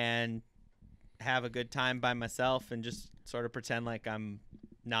and have a good time by myself and just sort of pretend like I'm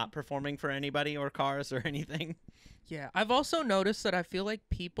not performing for anybody or cars or anything. Yeah, I've also noticed that I feel like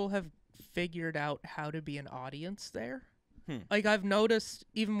people have figured out how to be an audience there. I've noticed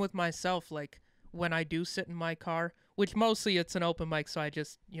even with myself, when I do sit in my car, which mostly it's an open mic, so I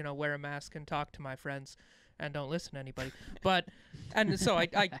just, wear a mask and talk to my friends and don't listen to anybody. And so I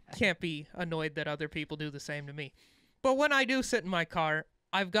can't be annoyed that other people do the same to me. But when I do sit in my car,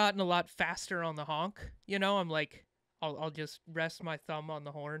 I've gotten a lot faster on the honk. I'm like, I'll just rest my thumb on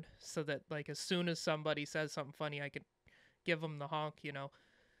the horn so that as soon as somebody says something funny, I can give them the honk,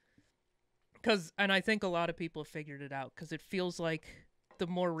 And I think a lot of people have figured it out, because it feels like the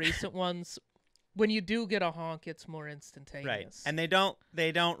more recent ones, when you do get a honk, it's more instantaneous. Right. And they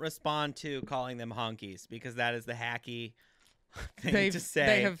don't respond to calling them honkies, because that is the hacky thing to say.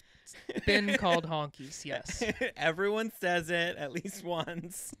 They have been called honkies, yes. Everyone says it at least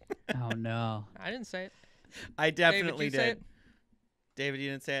once. Oh, no. I didn't say it. I definitely David, did. David, you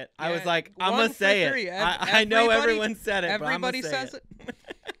didn't say it? Yeah, I was like, I'm going to say it. I know everyone said it, but I'm going to say says it.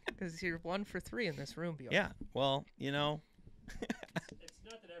 Because you're 1 for 3 in this room, Bjorn. Yeah, well, It's not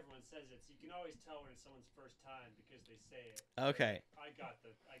that everyone says visits, you can always tell when it's someone's first time because they say it. Okay. I got the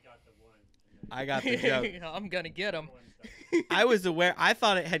one. I got the joke. I'm gonna get him. I was aware. I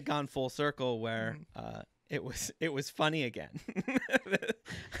thought it had gone full circle where it was funny again.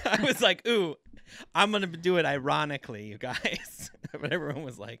 I was like, "Ooh, I'm gonna do it ironically, you guys." But everyone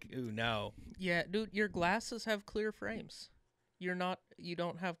was like, "Ooh, no." Yeah, dude, your glasses have clear frames. You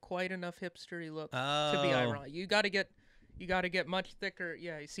don't have quite enough hipstery look to be ironic. You gotta get much thicker.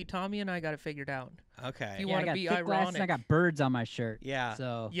 Yeah, you see, Tommy and I got it figured out. Okay. If you want to be ironic, glasses, I got birds on my shirt. Yeah.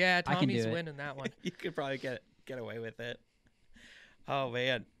 So yeah, I can do Tommy's it. winning that one. You could probably get away with it. Oh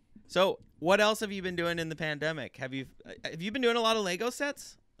man. So what else have you been doing in the pandemic? Have you been doing a lot of Lego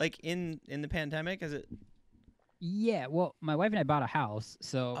sets like in the pandemic? Is it? Yeah, well, my wife and I bought a house,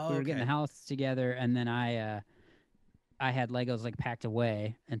 so we were getting the house together, and then I had Legos like packed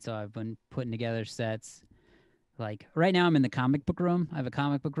away, and so I've been putting together sets. Like right now, I'm in the comic book room. I have a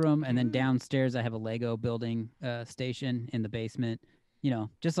comic book room, and then downstairs I have a Lego building station in the basement. You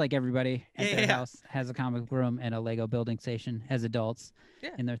know, just like everybody at their house has a comic book room and a Lego building station as adults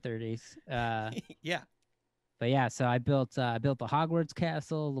in their 30s. Yeah. But yeah, so I built the Hogwarts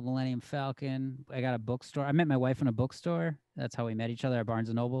castle, the Millennium Falcon. I got a bookstore. I met my wife in a bookstore. That's how we met each other at Barnes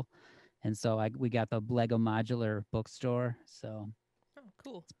 & Noble. And so we got the Lego modular bookstore. So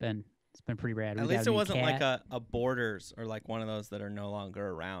cool. It's been pretty rad. At least it wasn't like a Borders or like one of those that are no longer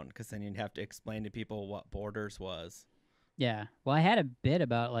around, because then you'd have to explain to people what Borders was. Yeah. Well, I had a bit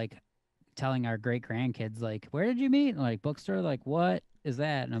about like telling our great grandkids like, where did you meet? And, like bookstore, like what is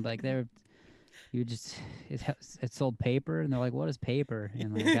that? And I'm like, it sold paper, and they're like, what is paper?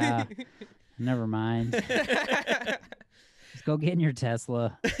 And I'm like, never mind. Just go get in your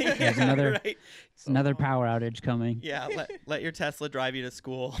Tesla. There's another power outage coming. Yeah, let your Tesla drive you to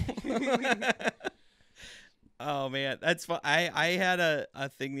school. Oh man, that's fun. I had a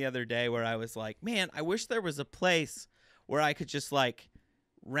thing the other day where I was like, man, I wish there was a place where I could just like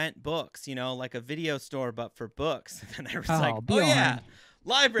rent books, you know, like a video store but for books. And I was like, Bjorn. Oh yeah,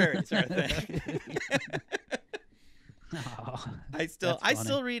 libraries are a thing. I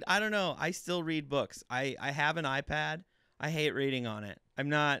still read. I don't know. I still read books. I have an iPad. I hate reading on it. I'm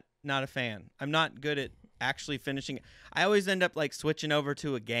not a fan. I'm not good at actually finishing it. I always end up like switching over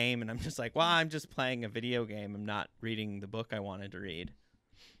to a game, and I'm just like, well, I'm just playing a video game. I'm not reading the book I wanted to read.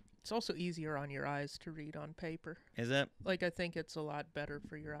 It's also easier on your eyes to read on paper. Is it? Like, I think it's a lot better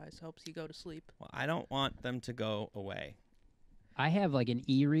for your eyes. Helps you go to sleep. Well, I don't want them to go away. I have like an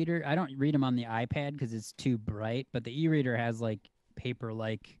e-reader. I don't read them on the iPad because it's too bright, but the e-reader has like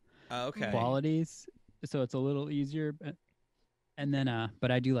paper-like qualities, so it's a little easier. And then,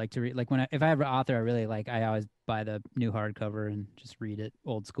 but I do like to read. Like if I have an author I really like, I always buy the new hardcover and just read it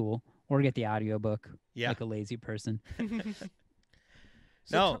old school, or get the audiobook like a lazy person.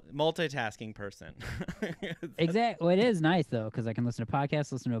 Multitasking person. Exactly. Well, it is nice though, because I can listen to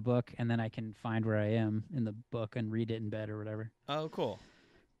podcasts, listen to a book, and then I can find where I am in the book and read it in bed or whatever. Oh, cool.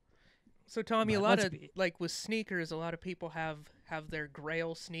 So Tommy, like with sneakers, a lot of people have their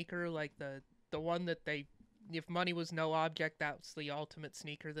grail sneaker, like the one that they, if money was no object, that's the ultimate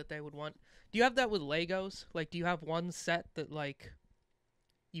sneaker that they would want. Do you have that with Legos? Like, do you have one set that like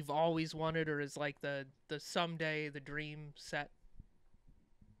you've always wanted, or is like the someday the dream set?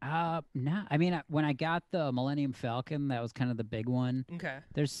 No. I mean, when I got the Millennium Falcon, that was kind of the big one. Okay.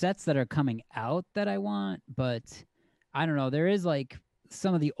 There's sets that are coming out that I want, but I don't know. There is like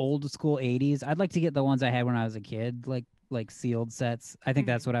some of the old school 80s. I'd like to get the ones I had when I was a kid, like sealed sets. I think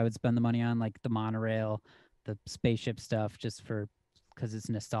that's what I would spend the money on, like the monorail, the spaceship stuff, just because it's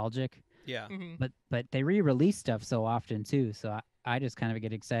nostalgic. Yeah. Mm-hmm. But they re-release stuff so often too, so I just kind of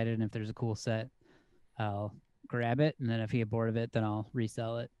get excited, and if there's a cool set, I'll grab it, and then if I get bored of it, then I'll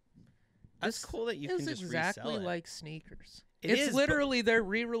resell it. That's cool that you can just resell it. It's exactly like sneakers. It's literally they're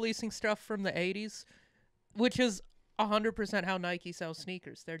re-releasing stuff from the 80s, which is 100% how Nike sells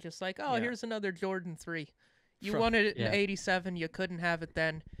sneakers. They're just like, here's another Jordan 3. You wanted it in 87, you couldn't have it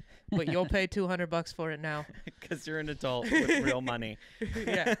then, but you'll pay $200 for it now. Because you're an adult with real money.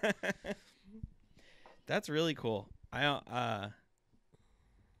 Yeah. That's really cool. I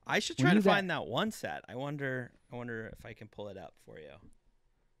should try to find that one set. I wonder if I can pull it up for you.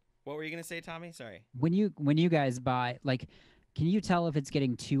 What were you gonna say, Tommy? Sorry. When you guys buy, like, can you tell if it's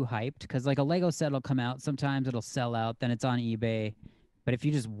getting too hyped? Because like a Lego set will come out, sometimes it'll sell out, then it's on eBay. But if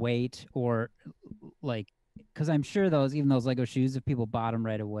you just wait, or like, because I'm sure even those Lego shoes, if people bought them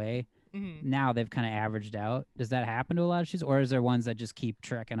right away, now they've kind of averaged out. Does that happen to a lot of shoes, or is there ones that just keep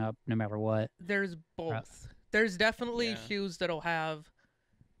trekking up no matter what? There's both. There's definitely shoes that'll have,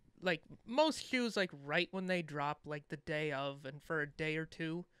 like most shoes, like right when they drop, like the day of, and for a day or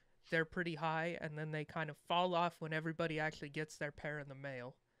two, they're pretty high, and then they kind of fall off when everybody actually gets their pair in the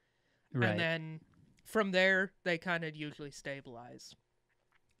mail. Right. And then from there, they kind of usually stabilize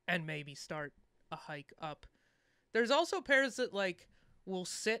and maybe start a hike up. There's also pairs that like will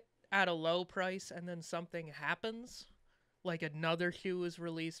sit at a low price and then something happens. Like another shoe is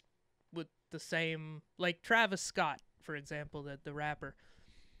released with the same, like Travis Scott, for example, the rapper.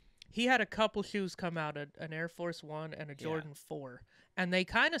 He had a couple shoes come out, an Air Force One and a Jordan 4. And they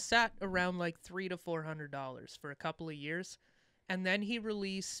kind of sat around like $300 to $400 for a couple of years. And then he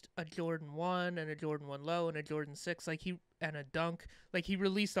released a Jordan 1 and a Jordan 1 Low and a Jordan 6 and a Dunk. Like he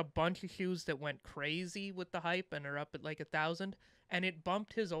released a bunch of shoes that went crazy with the hype and are up at like 1,000. And it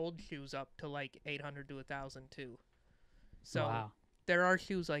bumped his old shoes up to like 800 to 1,000 too. So wow. There are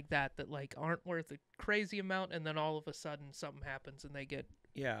shoes like that like aren't worth a crazy amount, and then all of a sudden something happens and they get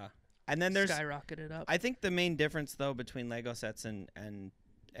and then there's skyrocketed up. I think the main difference though between Lego sets and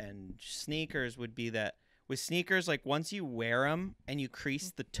sneakers would be that with sneakers, like once you wear them and you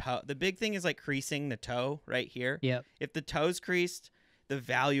crease the toe, the big thing is like creasing the toe right here. Yep. If the toe's creased, the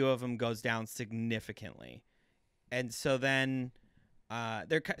value of them goes down significantly, and so then.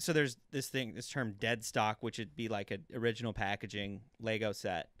 There's this term dead stock, which would be like an original packaging Lego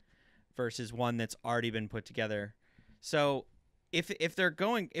set versus one that's already been put together. So if they're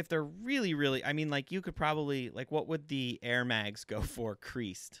really, I mean, like you could probably, like, what would the Air Mags go for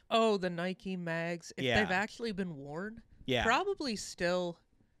creased? Oh, the Nike Mags. If they've actually been worn, probably still.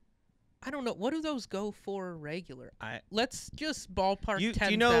 I don't know. What do those go for regular? Let's just ballpark 10,000.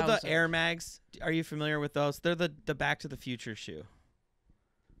 Do you know the Air Mags? Are you familiar with those? They're the Back to the Future shoe.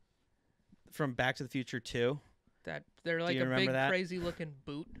 From Back to the Future 2. That they're like a big crazy looking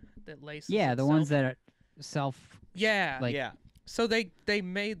boot that laces. Yeah, itself. the ones that are self. Yeah. Like, yeah. So they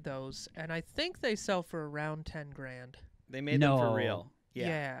made those, and I think they sell for around $10,000. They made them for real.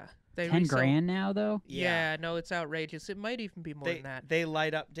 Yeah. They 10 grand now though. Yeah, no, it's outrageous. It might even be more than that. They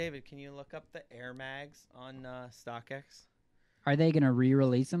light up. David, can you look up the Air Mags on StockX? Are they gonna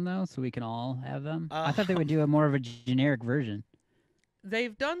re-release them though, so we can all have them? I thought they would do a more of a generic version.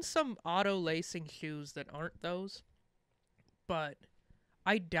 They've done some auto lacing shoes that aren't those, but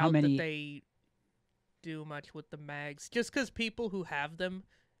I doubt that they do much with the mags. Just because people who have them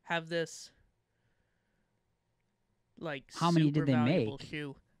have this like how many did they valuable make?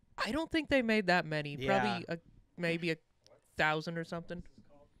 Shoe. I don't think they made that many. Yeah. Probably maybe 1,000 or something.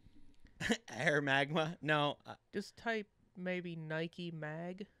 Air Magma? No. Just type maybe Nike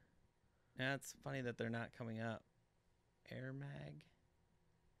Mag. Yeah, it's funny that they're not coming up. Air Mag.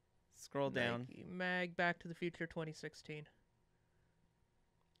 Scroll down. Nike Mag Back to the Future 2016.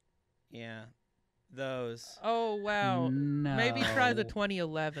 Yeah. Those. Oh, wow. No. Maybe try the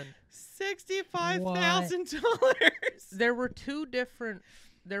 2011. $65,000. There were two different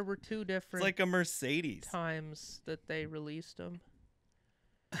It's like a Mercedes. times that they released them.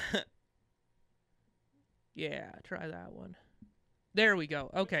 Yeah, try that one. There we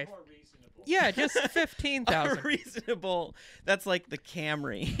go. Okay. Yeah, just 15,000. Reasonable. That's like the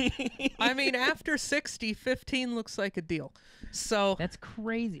Camry. I mean, after 60, 15 looks like a deal. So that's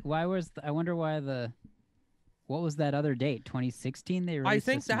crazy. I wonder why what was that other date? 2016 they released. I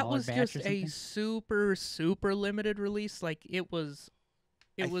think that was just a super limited release. Like it was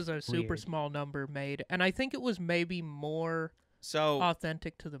a super small number made, and I think it was maybe more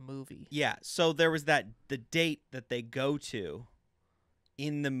authentic to the movie. Yeah, so there was the date that they go to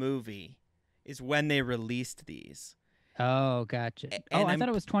in the movie is when they released these. Oh, gotcha. I thought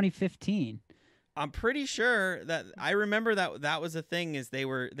it was 2015. I'm pretty sure that I remember that was a thing is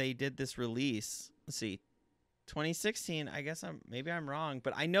they did this release. Let's see. 2016, I guess maybe I'm wrong,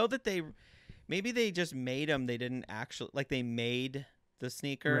 but I know that maybe they just made them. They didn't actually they made the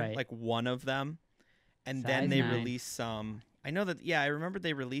sneaker, like one of them, and then they released some. I know that, I remember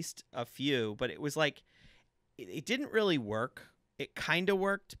they released a few, but it was like it didn't really work. It kind of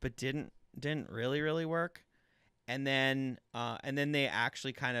worked, but didn't really work. And then they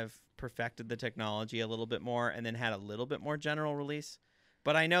actually kind of perfected the technology a little bit more, and then had a little bit more general release.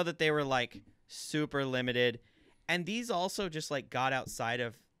 But I know that they were like super limited, and these also just like got outside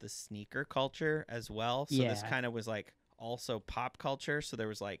of the sneaker culture as well. So this kind of was like also pop culture. So there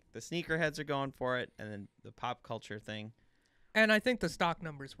was like the sneakerheads are going for it, and then the pop culture thing. And I think the stock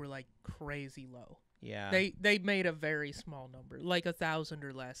numbers were like crazy low. Yeah, they made a very small number, like 1,000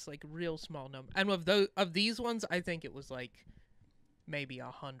 or less, like real small number. And of these ones, I think it was like maybe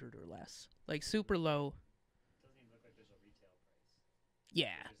 100 or less, like super low. Doesn't even look like there's a retail price.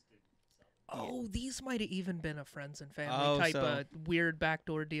 Yeah. Oh, these might have even been a friends and family type of weird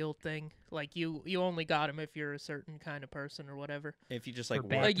backdoor deal thing. Like you only got them if you're a certain kind of person or whatever. If you just like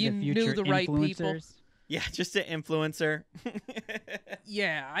work. Like you knew the right people. Yeah, just an influencer.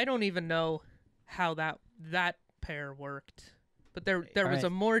 Yeah, I don't even know how that pair worked. But there was a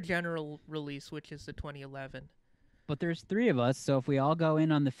more general release, which is the 2011. But there's 3 of us, so if we all go in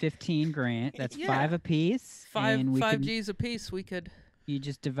on the 15 grand, that's 5 apiece. Five G's a piece. We could. You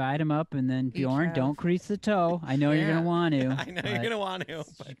just divide them up, and then Bjorn, don't crease the toe. I know you're gonna want to. I know you're gonna want to,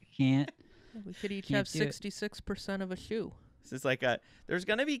 but you can't. We could each have 66% of a shoe. This is like there's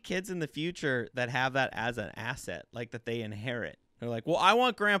gonna be kids in the future that have that as an asset, like that they inherit. They're like, well, I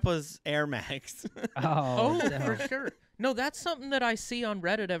want Grandpa's Air Max. Oh, for sure. No, that's something that I see on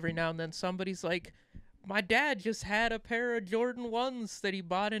Reddit every now and then. Somebody's like, my dad just had a pair of Jordan 1s that he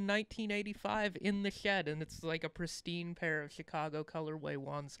bought in 1985 in the shed, and it's like a pristine pair of Chicago colorway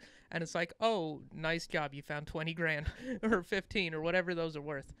 1s. And it's like, oh, nice job. You found 20 grand or 15 or whatever those are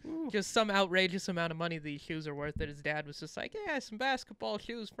worth. Ooh. Just some outrageous amount of money these shoes are worth that his dad was just like, yeah, some basketball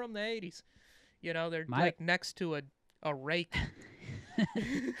shoes from the 80s. You know, they're like next to a rake.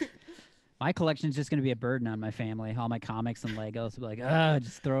 My collection's just going to be a burden on my family. All my comics and Legos will be like,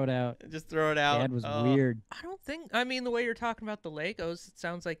 just throw it out. Just throw it out. Dad was weird. I mean, the way you're talking about the Legos, it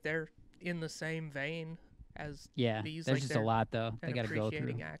sounds like they're in the same vein as these. There's just a lot, though. They got to go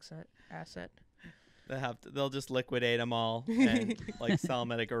through. Asset. They'll just liquidate them all and like sell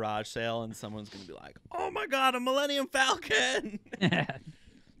them at a garage sale, and someone's going to be like, oh, my God, a Millennium Falcon.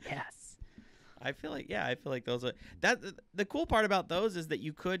 Yes. I feel like those are the cool part about those is that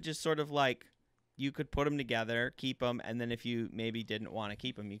you could just sort of like you could put them together, keep them, and then if you maybe didn't want to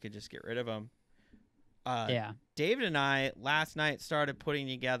keep them, you could just get rid of them. David and I last night started putting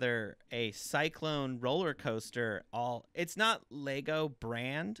together a Cyclone roller coaster. It's not Lego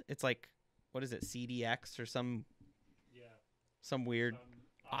brand. It's like, what is it, CDX or some weird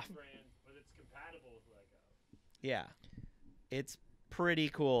off-brand, but it's compatible with Lego. Yeah, it's pretty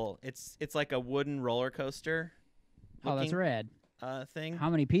cool. It's like a wooden roller coaster. Oh, that's rad. Thing. How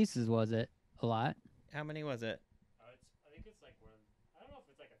many pieces was it? A lot. How many was it? I think it's like I don't know if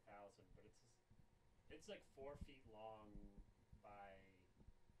it's like 1,000, but it's like 4 feet long by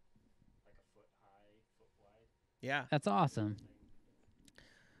like a foot high, foot wide. Yeah, that's awesome.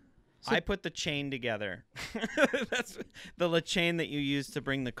 So I put the chain together. That's the chain that you use to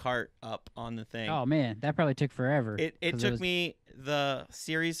bring the cart up on the thing. Oh man, that probably took forever. It took me the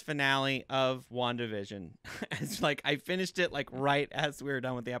series finale of WandaVision. It's like I finished it like right as we were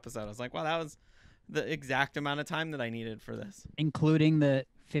done with the episode. I was like, wow, that was the exact amount of time that I needed for this, including the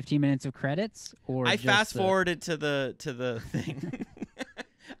 15 minutes of credits. Or I fast forwarded to the thing.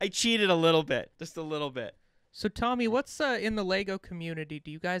 I cheated a little bit, just a little bit. So, Tommy, what's in the Lego community?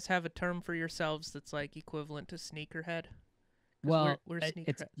 Do you guys have a term for yourselves that's like equivalent to sneakerhead? Well,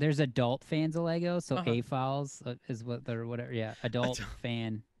 there's adult fans of Lego, so AFOLs is what they're whatever. Yeah, adult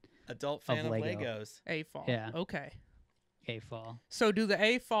fan of Lego. Legos. AFOL. Yeah. Okay. AFOL. So, do the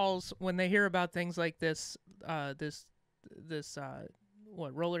AFOLs, when they hear about things like this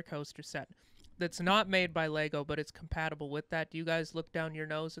roller coaster set that's not made by Lego, but it's compatible with that, do you guys look down your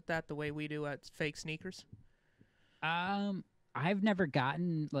nose at that the way we do at fake sneakers? I've never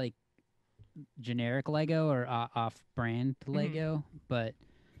gotten like generic Lego or off-brand Lego, but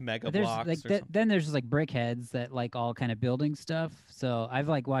Mega Blocks. Like then there's just like brickheads that like all kind of building stuff. So I've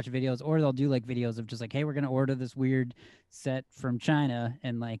like watched videos, or they'll do like videos of just like, hey, we're gonna order this weird set from China,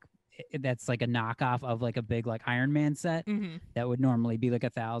 and like that's like a knockoff of like a big like Iron Man set that would normally be like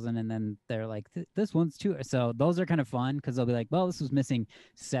 1,000, and then they're like, this one's too. So those are kind of fun because they'll be like, well, this was missing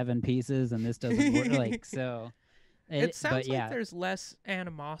 7 pieces, and this doesn't work. Like so. It sounds like there's less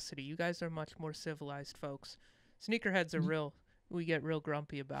animosity. You guys are much more civilized folks. Sneakerheads are we get real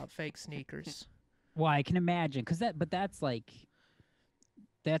grumpy about fake sneakers. Well, I can imagine, but that's like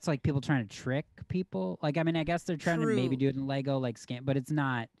people trying to trick people. Like, I mean, I guess they're trying to maybe do it in Lego, like scam, but it's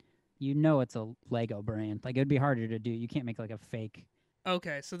not. You know, it's a Lego brand. Like, it'd be harder to do. You can't make like a fake.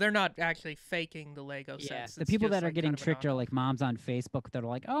 Okay, so they're not actually faking the Lego sets. Yeah, the people that are getting tricked are like moms on Facebook that are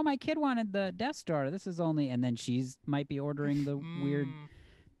like, oh, my kid wanted the Death Star. This is only, and then she's might be ordering the weird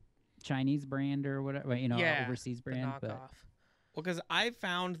Chinese brand or whatever, overseas brand. The knockoff. Well, because I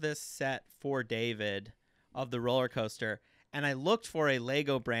found this set for David of the roller coaster, and I looked for a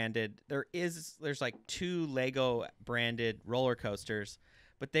Lego branded. There's like 2 Lego branded roller coasters,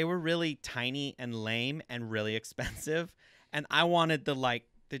 but they were really tiny and lame and really expensive. And I wanted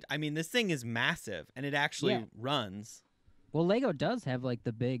this thing is massive, and it actually runs. Well, Lego does have like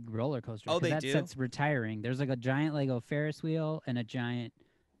the big roller coaster. Oh, they that do? Set's retiring. There's like a giant Lego Ferris wheel and a giant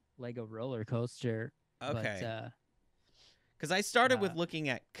Lego roller coaster. Okay. But, because I started with looking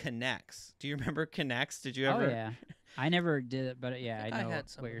at Connects. Do you remember Connects? Did you ever? Oh yeah, I never did it, but yeah, I know had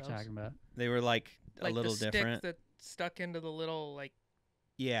some what of you're those. talking about. They were like a Like little the stick different. that stuck into the little like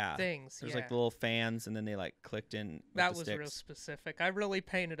Yeah. things. There's yeah. like little fans, and then they like clicked in. With That the was sticks. real specific. I really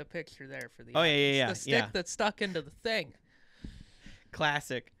painted a picture there for the. Oh, yeah, audience. yeah, The stick yeah. that stuck into the thing.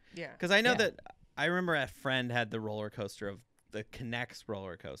 Classic. Yeah. Because I know Yeah. that I remember a friend had the roller coaster of the Connects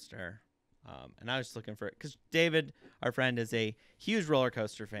roller coaster, and I was just looking for it because David, our friend, is a huge roller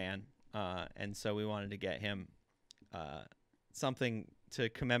coaster fan, and so we wanted to get him something to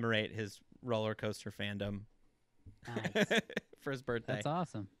commemorate his roller coaster fandom Nice. for his birthday. That's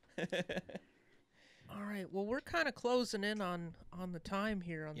awesome. All right. Well, we're kind of closing in on the time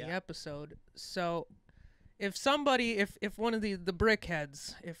here on the Yeah. episode. So, if somebody, if one of the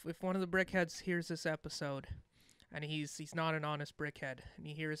brickheads, if one of the brickheads hears this episode, and he's not an honest brickhead, and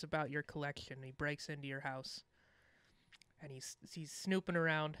he hears about your collection, he breaks into your house, and he's snooping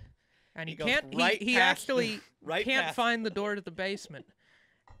around, and he goes can't right he past- actually right can't past- find the door to the basement,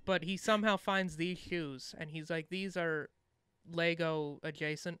 but he somehow finds these shoes, and he's like, these are Lego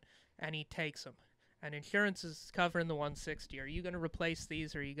adjacent, and he takes them. And insurance is covering the 160. Are you gonna replace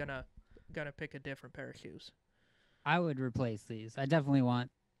these, or are you gonna pick a different pair of shoes? I would replace these. I definitely want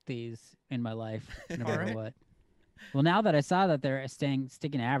these in my life, no matter Alright. what. Well, now that I saw that they're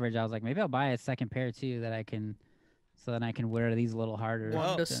sticking average, I was like, maybe I'll buy a second pair too, so that I can wear these a little harder.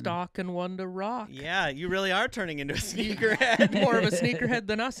 One to than- stock and one to rock. Yeah, you really are turning into a sneakerhead. More of a sneakerhead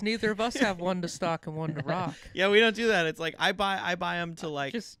than us. Neither of us have one to stock and one to rock. Yeah, we don't do that. It's like I buy them to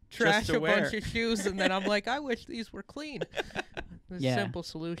like Just trash to a wear. bunch of shoes, and then I'm like, I wish these were clean. There's Yeah. a simple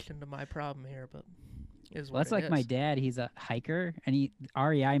solution to my problem here, but is Well, what that's like my dad. He's a hiker, and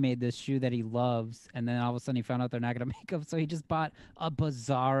REI made this shoe that he loves, and then all of a sudden he found out they're not gonna make them, so he just bought a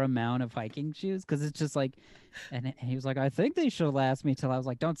bizarre amount of hiking shoes because it's just like, and he was like, I think they should last me till I was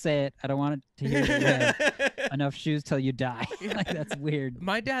like, don't say it. I don't want to hear that you have enough shoes till you die. Like that's weird.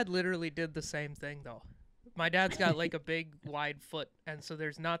 My dad literally did the same thing though. My dad's got like a big wide foot, and so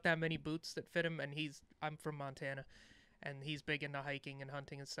there's not that many boots that fit him, and I'm from Montana, and he's big into hiking and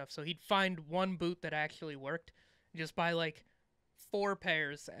hunting and stuff. So he'd find one boot that actually worked, just buy like 4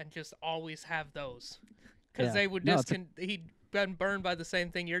 pairs and just always have those. Cuz Yeah. they would No, he'd been burned by the same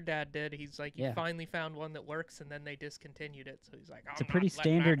thing your dad did. He's like, he Yeah. finally found one that works, and then they discontinued it. So he's like, It's a pretty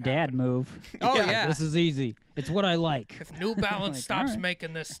standard dad move. Oh, Like, yeah. This is easy. It's what I like. If New Balance Like, stops alright.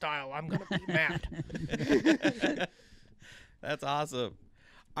 making this style, I'm going to be mad. That's awesome.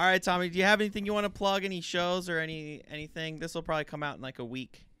 All right, Tommy, do you have anything you want to plug? Any shows or anything? This will probably come out in like a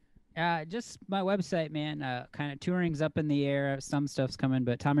week. Just my website, man. Kind of touring's up in the air. Some stuff's coming,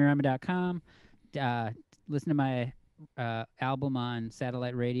 but TommyRyman.com. Listen to my album on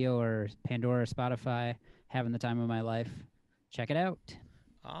satellite radio or Pandora or Spotify. Having the time of my life. Check it out.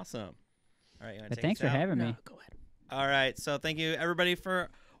 Awesome. All right, you wanna But take thanks us for out? having me. No, go ahead. All right, so thank you everybody for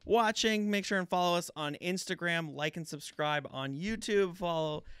watching. Make sure and follow us on Instagram, like and subscribe on YouTube,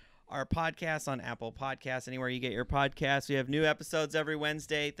 follow our podcast on Apple Podcasts, anywhere you get your podcasts. We have new episodes every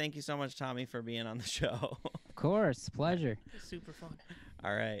Wednesday. Thank you so much, Tommy, for being on the show. Of course, pleasure. Super fun.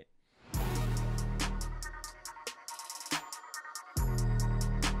 All right.